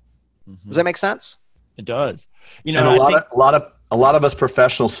 Mm-hmm. Does that make sense? It does. And a lot of us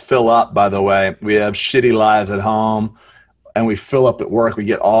professionals fill up, by the way. We have shitty lives at home and we fill up at work. We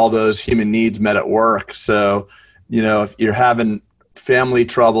get all those human needs met at work. So, if you're having family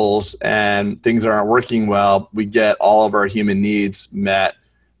troubles and things aren't working well, we get all of our human needs met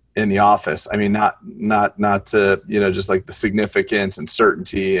in the office. I mean, not to, just like the significance and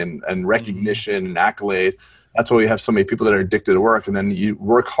certainty and recognition and accolade. That's why we have so many people that are addicted to work. And then you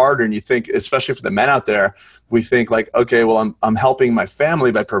work harder and you think, especially for the men out there, we think like, okay, well, I'm helping my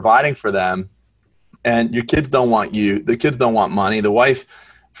family by providing for them. And your kids don't want you. The kids don't want money. The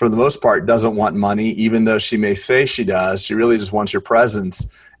wife, for the most part, doesn't want money, even though she may say she does. She really just wants your presence.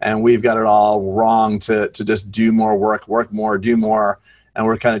 And we've got it all wrong to just do more work more, do more. And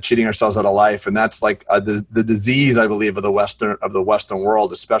we're kind of cheating ourselves out of life. And that's like the disease, I believe, of the Western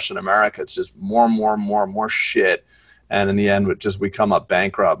world, especially in America. It's just more shit. And in the end, we come up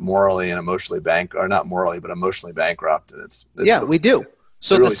bankrupt morally and emotionally or not morally, but emotionally bankrupt. And it's we do.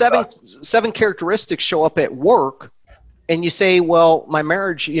 So really the seven characteristics show up at work, and you say, well, my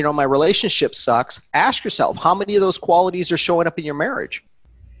marriage, my relationship sucks. Ask yourself, how many of those qualities are showing up in your marriage?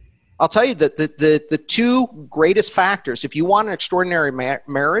 I'll tell you that the 2 greatest factors, if you want an extraordinary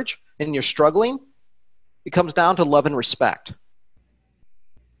marriage and you're struggling, it comes down to love and respect.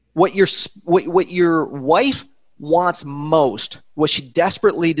 What your wife wants most, what she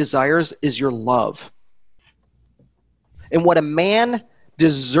desperately desires, is your love. And what a man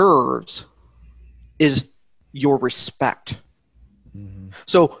deserves is your respect. Mm-hmm.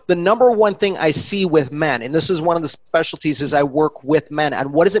 So the number one thing I see with men, and this is one of the specialties, is I work with men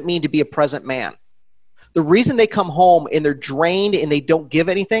on what does it mean to be a present man. The reason they come home and they're drained and they don't give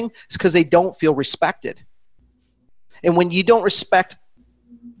anything is because they don't feel respected. And when you don't respect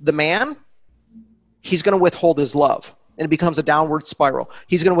the man, he's going to withhold his love, and it becomes a downward spiral.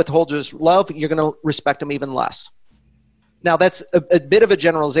 He's going to withhold his love. You're going to respect him even less. Now, that's a bit of a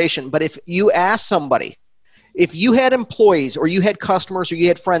generalization, but if you ask somebody, if you had employees or you had customers or you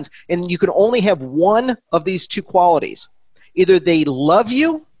had friends and you could only have one of these 2 qualities, either they love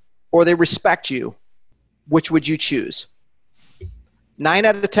you or they respect you, which would you choose? 9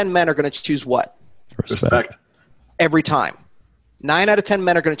 out of 10 men are going to choose what? Respect. Every time. 9 out of 10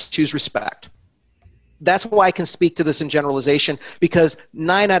 men are going to choose respect. That's why I can speak to this in generalization, because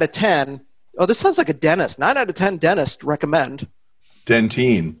 9 out of 10, this sounds like a dentist. 9 out of 10 dentists recommend.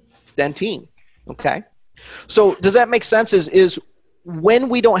 Dentyne. Okay. So does that make sense? Is when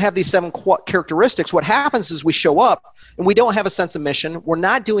we don't have these 7 characteristics, what happens is we show up and we don't have a sense of mission. We're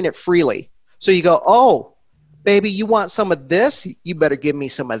not doing it freely. So you go, oh, baby, you want some of this? You better give me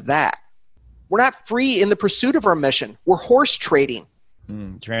some of that. We're not free in the pursuit of our mission. We're horse trading.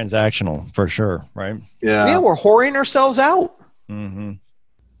 Transactional, for sure, right? Yeah, we're whoring ourselves out. Mm-hmm.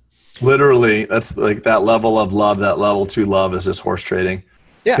 Literally, that's like that level of love, that level 2 love is just horse trading.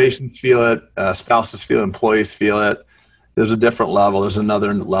 Yeah. Patients feel it, spouses feel it, employees feel it. There's a different level. There's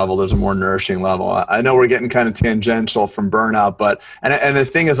another level. There's a more nourishing level. I know we're getting kind of tangential from burnout, but and the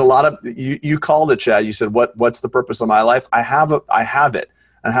thing is, a lot of you called it, Chad. You said, "What's the purpose of my life?" I have it. I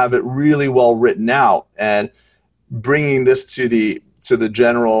have it really well written out. And bringing this to the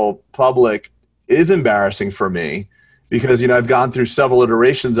general public is embarrassing for me because I've gone through several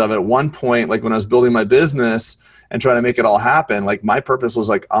iterations of it. At one point, like when I was building my business and trying to make it all happen, like my purpose was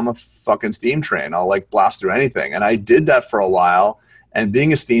like, I'm a fucking steam train. I'll like blast through anything. And I did that for a while. And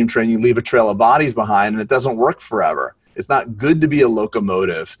being a steam train, you leave a trail of bodies behind and it doesn't work forever. It's not good to be a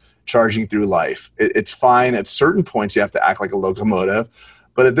locomotive charging through life. It's fine. At certain points, you have to act like a locomotive.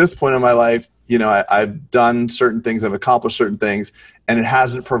 But at this point in my life, I've done certain things, I've accomplished certain things, and it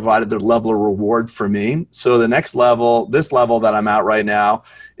hasn't provided the level of reward for me. So the next level, this level that I'm at right now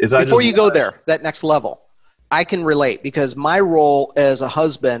is Before you go there, that next level, I can relate because my role as a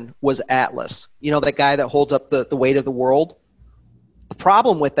husband was Atlas. That guy that holds up the weight of the world? The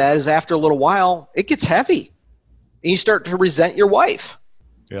problem with that is after a little while, it gets heavy. And you start to resent your wife.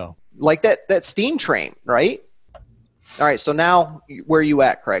 Yeah. Like that steam train, right? All right, so now where are you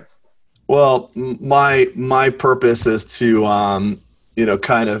at, Craig? Well, my purpose is to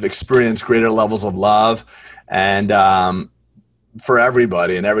kind of experience greater levels of love and for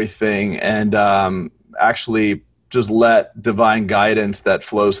everybody and everything, and actually just let divine guidance that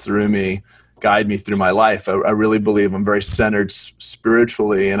flows through me guide me through my life. I really believe I'm very centered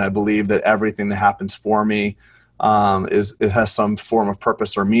spiritually, and I believe that everything that happens for me it has some form of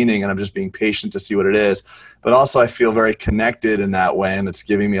purpose or meaning, and I'm just being patient to see what it is. But also I feel very connected in that way, and it's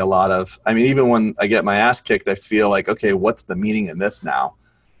giving me a lot of, even when I get my ass kicked, I feel like, okay, what's the meaning in this now?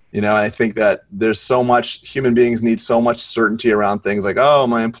 I think that there's so much, human beings need so much certainty around things like, oh,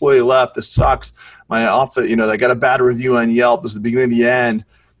 my employee left, this sucks. My office, I got a bad review on Yelp, this is the beginning of the end.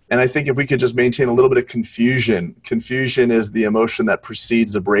 And I think if we could just maintain a little bit of confusion is the emotion that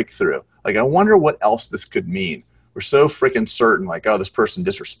precedes a breakthrough. Like, I wonder what else this could mean. We're so freaking certain, like, oh, this person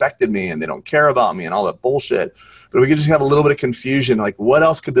disrespected me and they don't care about me and all that bullshit. But if we could just have a little bit of confusion, like, what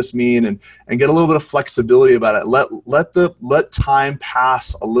else could this mean? And get a little bit of flexibility about it. Let time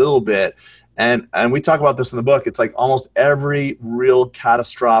pass a little bit. And we talk about this in the book. It's like almost every real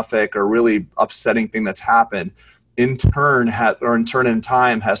catastrophic or really upsetting thing that's happened in turn in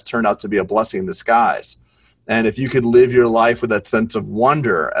time has turned out to be a blessing in disguise. And if you could live your life with that sense of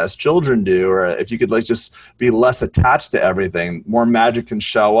wonder as children do, or if you could just be less attached to everything, more magic can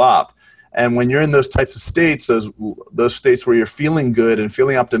show up. And when you're in those types of states, those states where you're feeling good and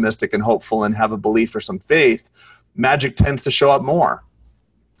feeling optimistic and hopeful and have a belief or some faith, magic tends to show up more.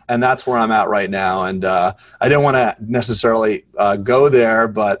 And that's where I'm at right now. And I didn't want to necessarily go there,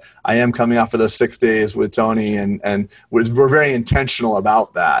 but I am coming off of those 6 days with Tony, and we're very intentional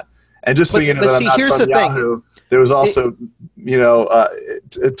about that. And just so you know that I'm not some Yahoo, there was also,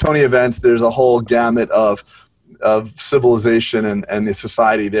 Tony events, there's a whole gamut of civilization and the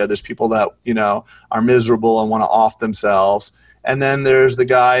society there. There's people that, are miserable and want to off themselves. And then there's the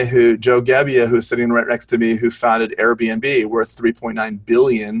guy Joe Gebbia, who's sitting right next to me, who founded Airbnb, worth $3.9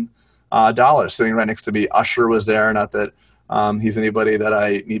 billion, sitting right next to me. Usher was there. Not that he's anybody that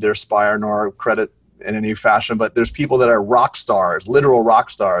I neither aspire nor credit in any fashion, but there's people that are rock stars, literal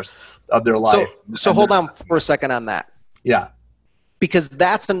rock stars of their life. So hold on for a second on that. Yeah. Because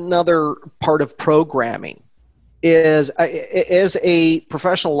that's another part of programming. Is as a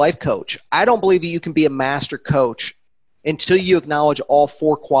professional life coach, I don't believe you can be a master coach until you acknowledge all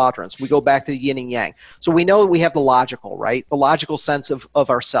four quadrants. We go back to the yin and yang. So we know we have the logical, right? The logical sense of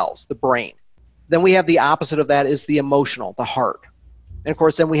ourselves, the brain. Then we have the opposite of that is the emotional, the heart. And of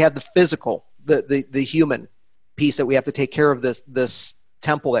course, then we have the physical, the human piece that we have to take care of this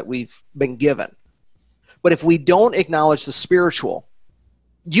temple that we've been given. But if we don't acknowledge the spiritual,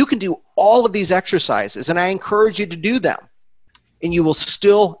 you can do all of these exercises, and I encourage you to do them, and you will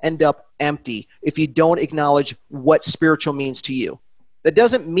still end up empty if you don't acknowledge what spiritual means to you. That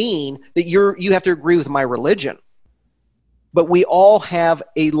doesn't mean that you have to agree with my religion, but we all have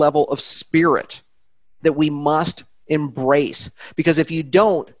a level of spirit that we must embrace, because if you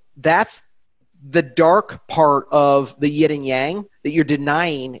don't, that's the dark part of the yin and yang that you're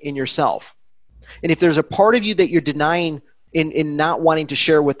denying in yourself. And if there's a part of you that you're denying in not wanting to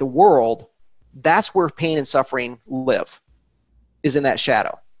share with the world, that's where pain and suffering live, is in that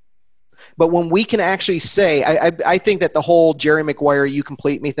shadow. But when we can actually say, I think that the whole Jerry Maguire, you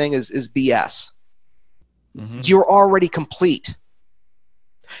complete me thing is BS. Mm-hmm. You're already complete.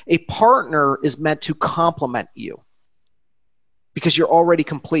 A partner is meant to complement you because you're already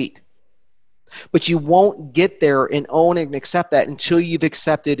complete. But you won't get there and own and accept that until you've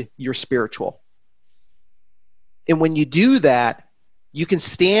accepted your spiritual. And when you do that, you can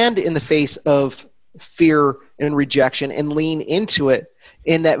stand in the face of fear and rejection and lean into it.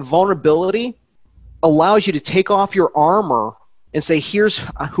 And that vulnerability allows you to take off your armor and say, here's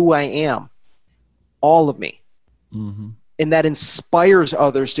who I am, all of me. Mm-hmm. And that inspires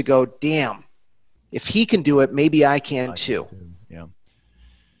others to go, damn, if he can do it, maybe I can too. Yeah.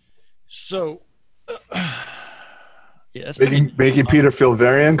 So, yeah, making Peter feel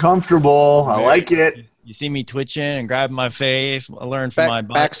very uncomfortable. I like it. You see me twitching and grabbing my face. I learned from my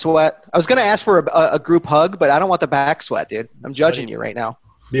back sweat. I was going to ask for a group hug, but I don't want the back sweat, dude. I'm judging you right now.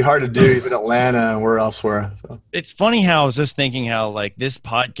 Be hard to do even Atlanta and where elsewhere. So. It's funny how I was just thinking how like this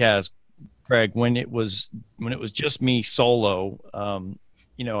podcast, Craig, when it was just me solo,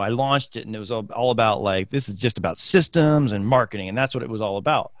 I launched it and it was all about like, this is just about systems and marketing. And that's what it was all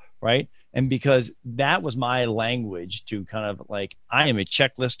about. Right. And because that was my language to kind of like, I am a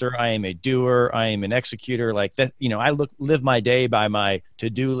checklister, I am a doer, I am an executor, like that, I live my day by my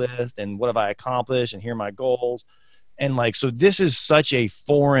to-do list and what have I accomplished and here are my goals. And like, so this is such a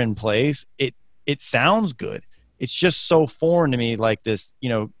foreign place. It sounds good. It's just so foreign to me, like this,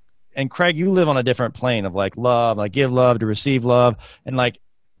 and Craig, you live on a different plane of like love, like give love to receive love. And like,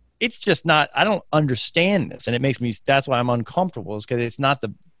 it's just not, I don't understand this. And it makes me, that's why I'm uncomfortable, is because it's not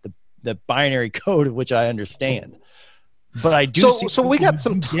the binary code of which I understand. But I do see so we got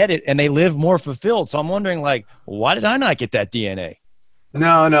some get it and they live more fulfilled. So I'm wondering like, why did I not get that DNA?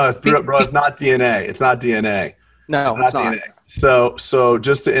 No, bro, it's not DNA. It's not DNA. No, it's not DNA. So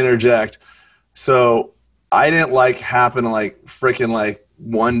just to interject, so I didn't happen to freaking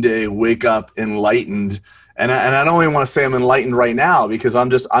one day wake up enlightened. And I don't even want to say I'm enlightened right now because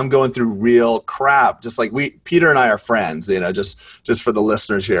I'm going through real crap. Just like Peter and I are friends, just for the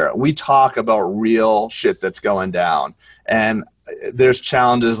listeners here. We talk about real shit that's going down. And there's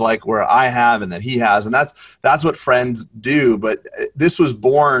challenges like where I have and that he has. And that's what friends do. But this was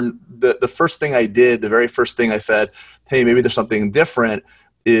born, the first thing I did, the very first thing I said, hey, maybe there's something different,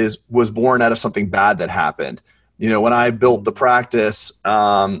 was born out of something bad that happened. When I built the practice,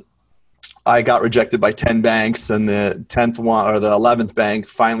 I got rejected by 10 banks, and the 10th one or the 11th bank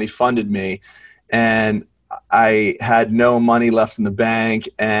finally funded me, and I had no money left in the bank,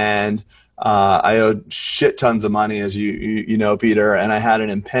 and I owed shit tons of money, as you know, Peter, and I had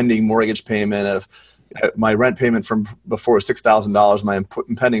an impending mortgage payment of my rent payment from before was $6,000. My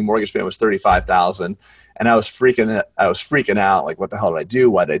impending mortgage payment was $35,000. And I was freaking out. Like, what the hell did I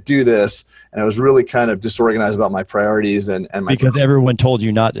do? Why did I do this? And I was really kind of disorganized about my priorities and my because everyone told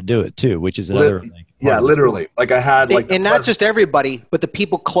you not to do it too, which is another thing. Yeah, literally. Like I had and not just everybody, but the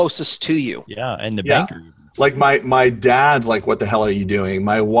people closest to you. Yeah, and the banker. Like my dad's like, what the hell are you doing?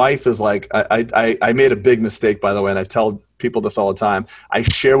 My wife is like, I made a big mistake, by the way, and I tell people this all the time. I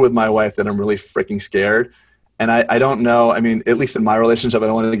share with my wife that I'm really freaking scared. And I don't know, I mean, at least in my relationship, I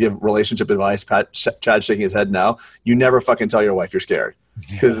don't want to give relationship advice. Chad shaking his head no. You never fucking tell your wife you're scared.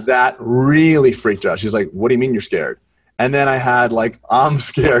 Because that really freaked her out. She's like, what do you mean you're scared? And then I had I'm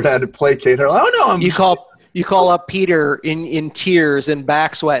scared. I had to placate her. Oh, no, I'm scared. You call up Peter in tears and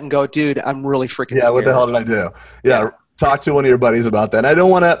back sweat and go, dude, I'm really freaking scared. Yeah, what the hell did I do? Yeah, talk to one of your buddies about that. And I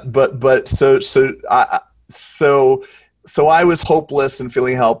don't want to, So I was hopeless and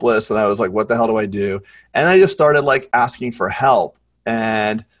feeling helpless, and I was like, what the hell do I do? And I just started asking for help.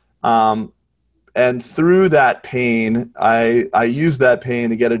 And through that pain, I used that pain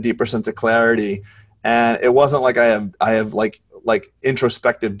to get a deeper sense of clarity. And it wasn't like I have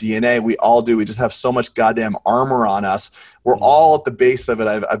introspective DNA. We all do. We just have so much goddamn armor on us. We're all at the base of it.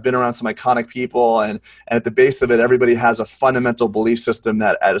 I've been around some iconic people, and at the base of it, everybody has a fundamental belief system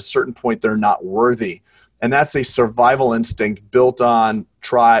that at a certain point they're not worthy. And that's a survival instinct built on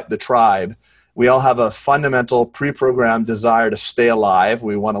the tribe. We all have a fundamental pre-programmed desire to stay alive.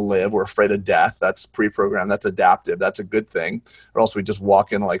 We want to live. We're afraid of death. That's pre-programmed. That's adaptive. That's a good thing. Or else we just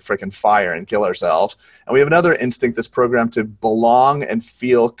walk into freaking fire and kill ourselves. And we have another instinct that's programmed to belong and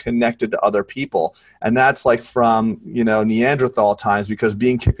feel connected to other people. And that's from, Neanderthal times, because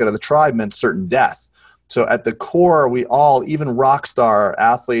being kicked out of the tribe meant certain death. So at the core, we all, even rock star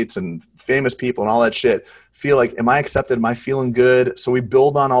athletes and famous people and all that shit, feel like, am I accepted? Am I feeling good? So we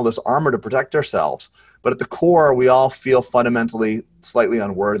build on all this armor to protect ourselves. But at the core, we all feel fundamentally slightly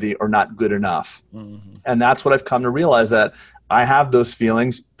unworthy or not good enough. Mm-hmm. And that's what I've come to realize, that I have those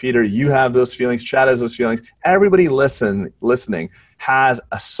feelings. Peter, you have those feelings. Chad has those feelings. Everybody listening has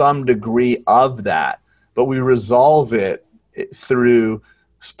some degree of that, but we resolve it through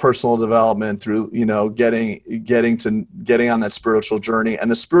personal development, through, getting on that spiritual journey.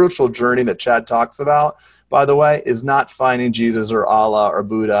 And the spiritual journey that Chad talks about, by the way, is not finding Jesus or Allah or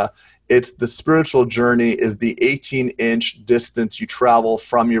Buddha. It's the spiritual journey is the 18-inch distance you travel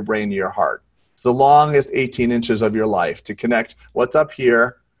from your brain to your heart. It's the longest 18 inches of your life to connect what's up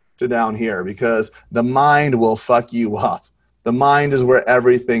here to down here, because the mind will fuck you up. The mind is where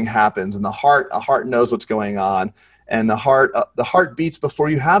everything happens, and a heart knows what's going on, and the heart beats before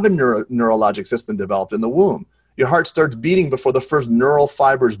you have a neurologic system developed in the womb. Your heart starts beating before the first neural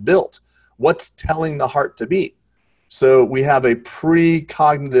fibers built. What's telling the heart to beat? So we have a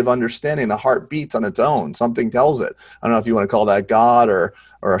precognitive understanding. The heart beats on its own. Something tells it. I don't know if you want to call that God or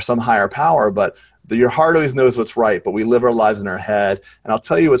some higher power, but your heart always knows what's right, but we live our lives in our head. And I'll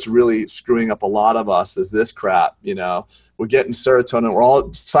tell you what's really screwing up a lot of us is this crap. We're getting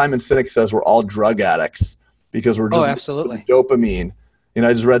serotonin. Simon Sinek says we're all drug addicts because we're just absolutely. Dopamine.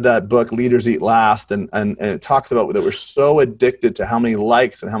 I just read that book, Leaders Eat Last, and it talks about that we're so addicted to how many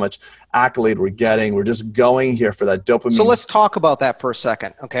likes and how much accolade we're getting. We're just going here for that dopamine. So let's talk about that for a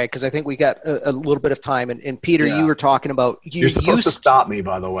second, okay? Because I think we got a little bit of time. And Peter, you were talking about you're supposed to stop me,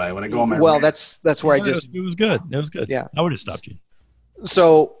 by the way, when I go on my rant. That's where it was good. It was good. Yeah, I would have stopped you.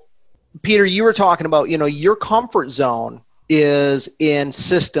 So, Peter, you were talking about your comfort zone is in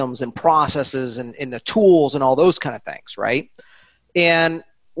systems and processes and in the tools and all those kind of things, right? And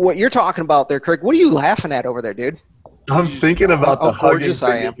what you're talking about there, Craig, what are you laughing at over there, dude? I'm thinking about the hugging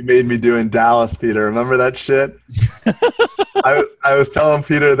thing that you made me do in Dallas, Peter. Remember that shit? I was telling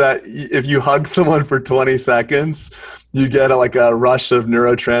Peter that if you hug someone for 20 seconds, you get a rush of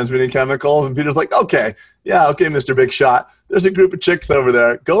neurotransmitting chemicals. And Peter's like, okay, Mr. Big Shot. There's a group of chicks over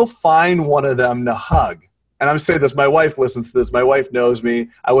there. Go find one of them to hug. And I'm saying this, my wife listens to this. My wife knows me.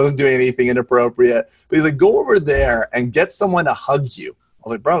 I wasn't doing anything inappropriate. But he's like, go over there and get someone to hug you. I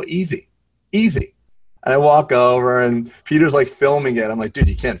was like, bro, easy. And I walk over and Peter's like filming it. I'm like, dude,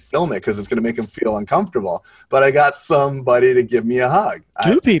 you can't film it because it's going to make him feel uncomfortable. But I got somebody to give me a hug.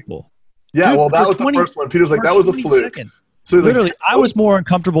 Two people. Yeah, well, that was the first one. Peter's like, that was a fluke. So literally, like, I was more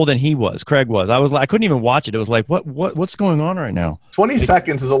uncomfortable than he was. Craig was. I couldn't even watch it. It was like, what's going on right now? 20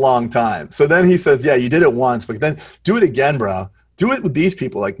 seconds is a long time. So then he says, yeah, you did it once, but then do it again, bro. Do it with these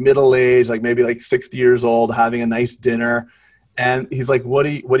people, like middle-aged, like maybe like 60 years old, having a nice dinner. And he's like, what are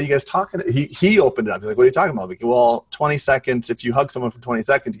you guys talking about? He opened it up. He's like, what are you talking about? Like, well, 20 seconds, if you hug someone for 20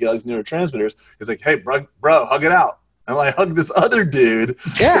 seconds, you get all these neurotransmitters. He's like, hey, bro, hug it out. And I hugged this other dude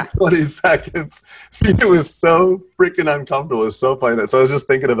for 20 seconds. It was so freaking uncomfortable. It was so funny. So I was just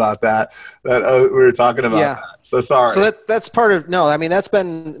thinking about that we were talking about that. So sorry. So that's part of, no, I mean, that's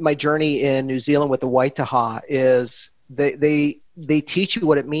been my journey in New Zealand with the Waitaha is they teach you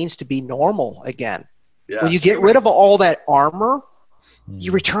what it means to be normal again. Yeah, when you get rid of all that armor,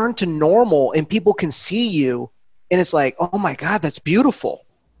 you return to normal and people can see you and it's like, oh my God, that's beautiful.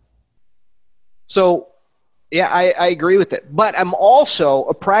 So yeah, I agree with it. But I'm also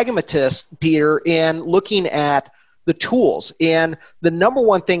a pragmatist, Peter, in looking at the tools. And the number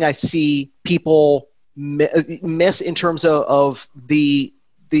one thing I see people miss in terms of the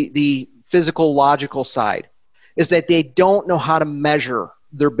physical, logical side is that they don't know how to measure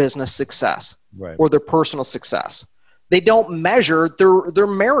their business success or their personal success. They don't measure their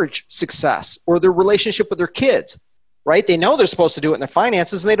marriage success or their relationship with their kids, right? They know they're supposed to do it in their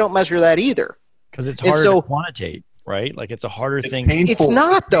finances, and they don't measure that either. Because it's harder to quantitate, right? Like it's a harder thing. Painful, it's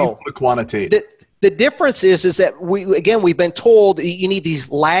not, though. To quantitate. The difference is that we've been told you need these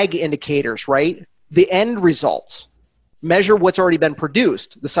lag indicators, right? The end results. Measure what's already been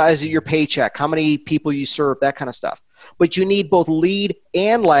produced, the size of your paycheck, how many people you serve, that kind of stuff. But you need both lead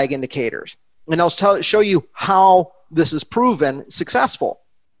and lag indicators. And I'll show you how this is proven successful.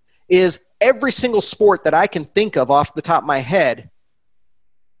 Is every single sport that I can think of off the top of my head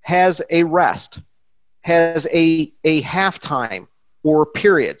has a rest, has a halftime or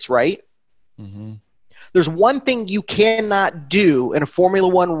periods, right? Mm-hmm. There's one thing you cannot do in a Formula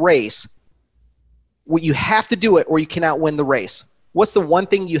One race. What you have to do it or you cannot win the race. What's the one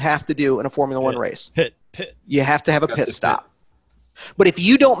thing you have to do in a Formula One race? Pit. You have to have a pit stop. But if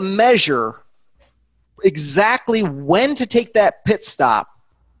you don't measure exactly when to take that pit stop,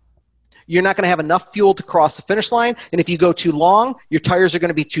 you're not going to have enough fuel to cross the finish line. And if you go too long, your tires are going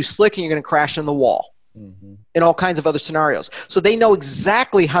to be too slick and you're going to crash in the wall in all kinds of other scenarios. So they know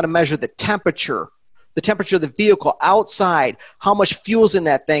exactly how to measure the temperature, the temperature of the vehicle outside, how much fuel's in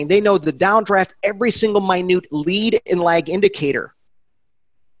that thing. They know the downdraft, every single minute lead and lag indicator.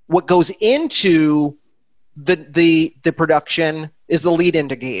 What goes into the production is the lead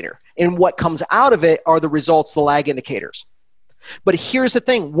indicator. And what comes out of it are the results, the lag indicators. But here's the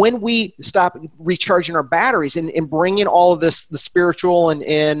thing, when we stop recharging our batteries and bring in all of this, the spiritual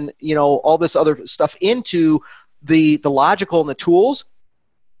and all this other stuff into the logical and the tools,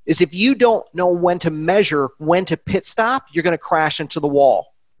 is if you don't know when to measure, when to pit stop, you're going to crash into the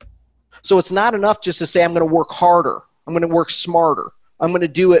wall. So it's not enough just to say, I'm going to work harder, I'm going to work smarter, I'm going to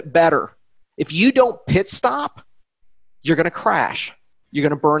do it better. If you don't pit stop, you're going to crash. You're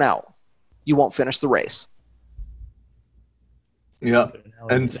going to burn out. You won't finish the race. Yeah.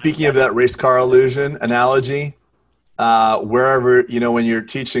 And speaking of that race car illusion analogy, wherever, when you're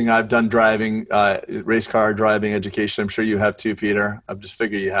teaching, I've done driving, race car driving education. I'm sure you have too, Peter. I've just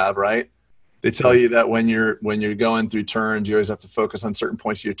figured you have, right? They tell you that when you're going through turns, you always have to focus on certain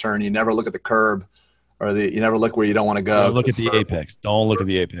points of your turn. You never look at the curb, or you never look where you don't want to go. Look at the apex. Don't look at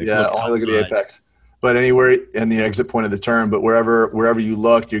the apex. Yeah, only look at the apex. But anywhere in the exit point of the turn, but wherever you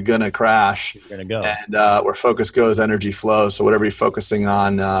look, you're gonna crash. You're gonna go. And where focus goes, energy flows. So whatever you're focusing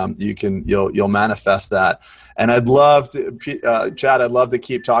on, you'll manifest that. And I'd love to, Chad. I'd love to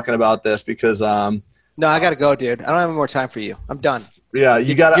keep talking about this because. No, I gotta go, dude. I don't have any more time for you. I'm done. Yeah,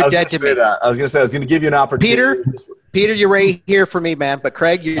 you got. I was gonna say that. I was gonna give you an opportunity. Peter, you're right here for me, man. But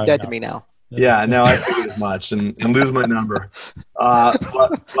Craig, you're dead to me now. Yeah, no, I figured as much and lose my number.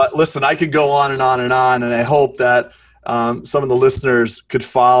 But listen, I could go on and on and on, and I hope that some of the listeners could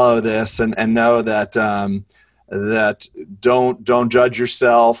follow this and know that that don't judge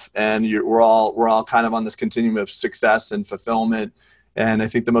yourself, and we're all kind of on this continuum of success and fulfillment. And I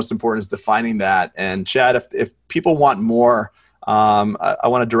think the most important is defining that. And Chad, if people want more, I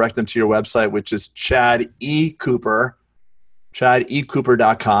want to direct them to your website, which is Chad E. Cooper.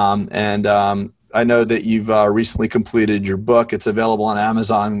 ChadECooper.com. And I know that you've recently completed your book. It's available on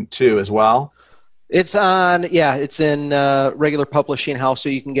Amazon too as well. It's in regular publishing house, so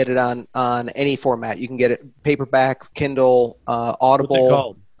you can get it on any format. You can get it paperback, Kindle, Audible. What's it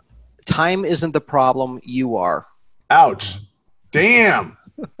called? Time Isn't the Problem, You Are. Ouch. Damn.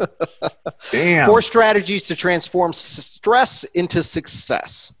 Damn. 4 strategies to transform stress into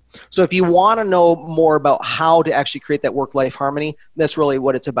success. So if you want to know more about how to actually create that work-life harmony, that's really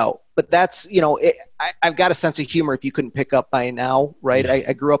what it's about. But that's, I've got a sense of humor if you couldn't pick up by now, right?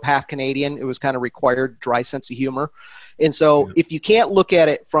 I grew up half Canadian. It was kind of required, dry sense of humor. And so if you can't look at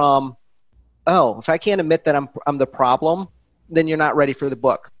it from, if I can't admit that I'm the problem, then you're not ready for the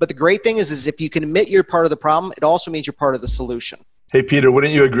book. But the great thing is if you can admit you're part of the problem, it also means you're part of the solution. Hey, Peter,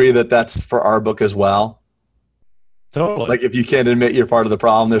 wouldn't you agree that that's for our book as well? Totally. Like if you can't admit you're part of the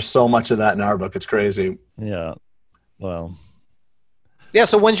problem, there's so much of that in our book. It's crazy. Yeah. Well. Yeah.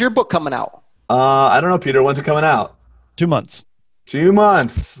 So when's your book coming out? I don't know, Peter. When's it coming out? 2 months. 2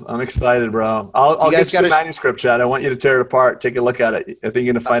 months. I'm excited, bro. I'll get you the manuscript, Chad. I want you to tear it apart. Take a look at it. I think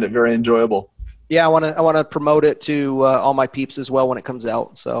you're going to find it very enjoyable. Yeah, I want to promote it to all my peeps as well when it comes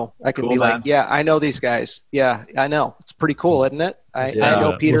out. So I can be like, yeah, I know these guys. Yeah, I know. It's pretty cool, isn't it? I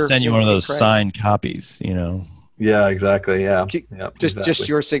know Peter. We'll send you one of those signed copies, Yeah, exactly. Yeah. Just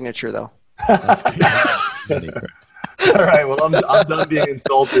your signature, though. All right. Well, I'm done being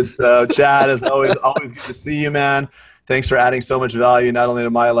insulted. So, Chad, as always good to see you, man. Thanks for adding so much value, not only to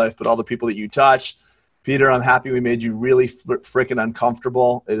my life, but all the people that you touch. Peter, I'm happy we made you really freaking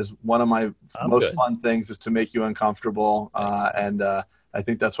uncomfortable. It is one of my most fun things is to make you uncomfortable. And I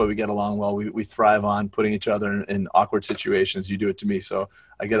think that's why we get along well. We thrive on putting each other in awkward situations. You do it to me. So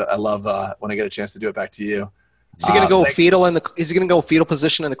I love when I get a chance to do it back to you. Is he going to go fetal is he going to go fetal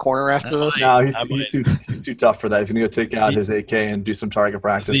position in the corner after this? No, he's too tough for that. He's going to go take out his AK and do some target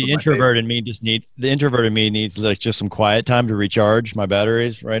practice. The introverted me needs like just some quiet time to recharge my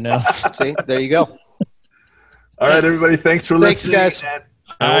batteries right now. See, there you go. All right, everybody. Thanks for listening. Thanks, guys.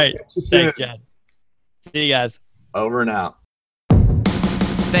 All right. Thanks, Chad. See you guys. Over and out.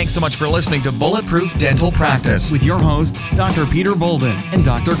 Thanks so much for listening to Bulletproof Dental Practice with your hosts, Dr. Peter Bolden and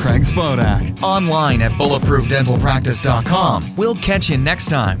Dr. Craig Spodak. Online at bulletproofdentalpractice.com. We'll catch you next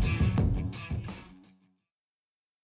time.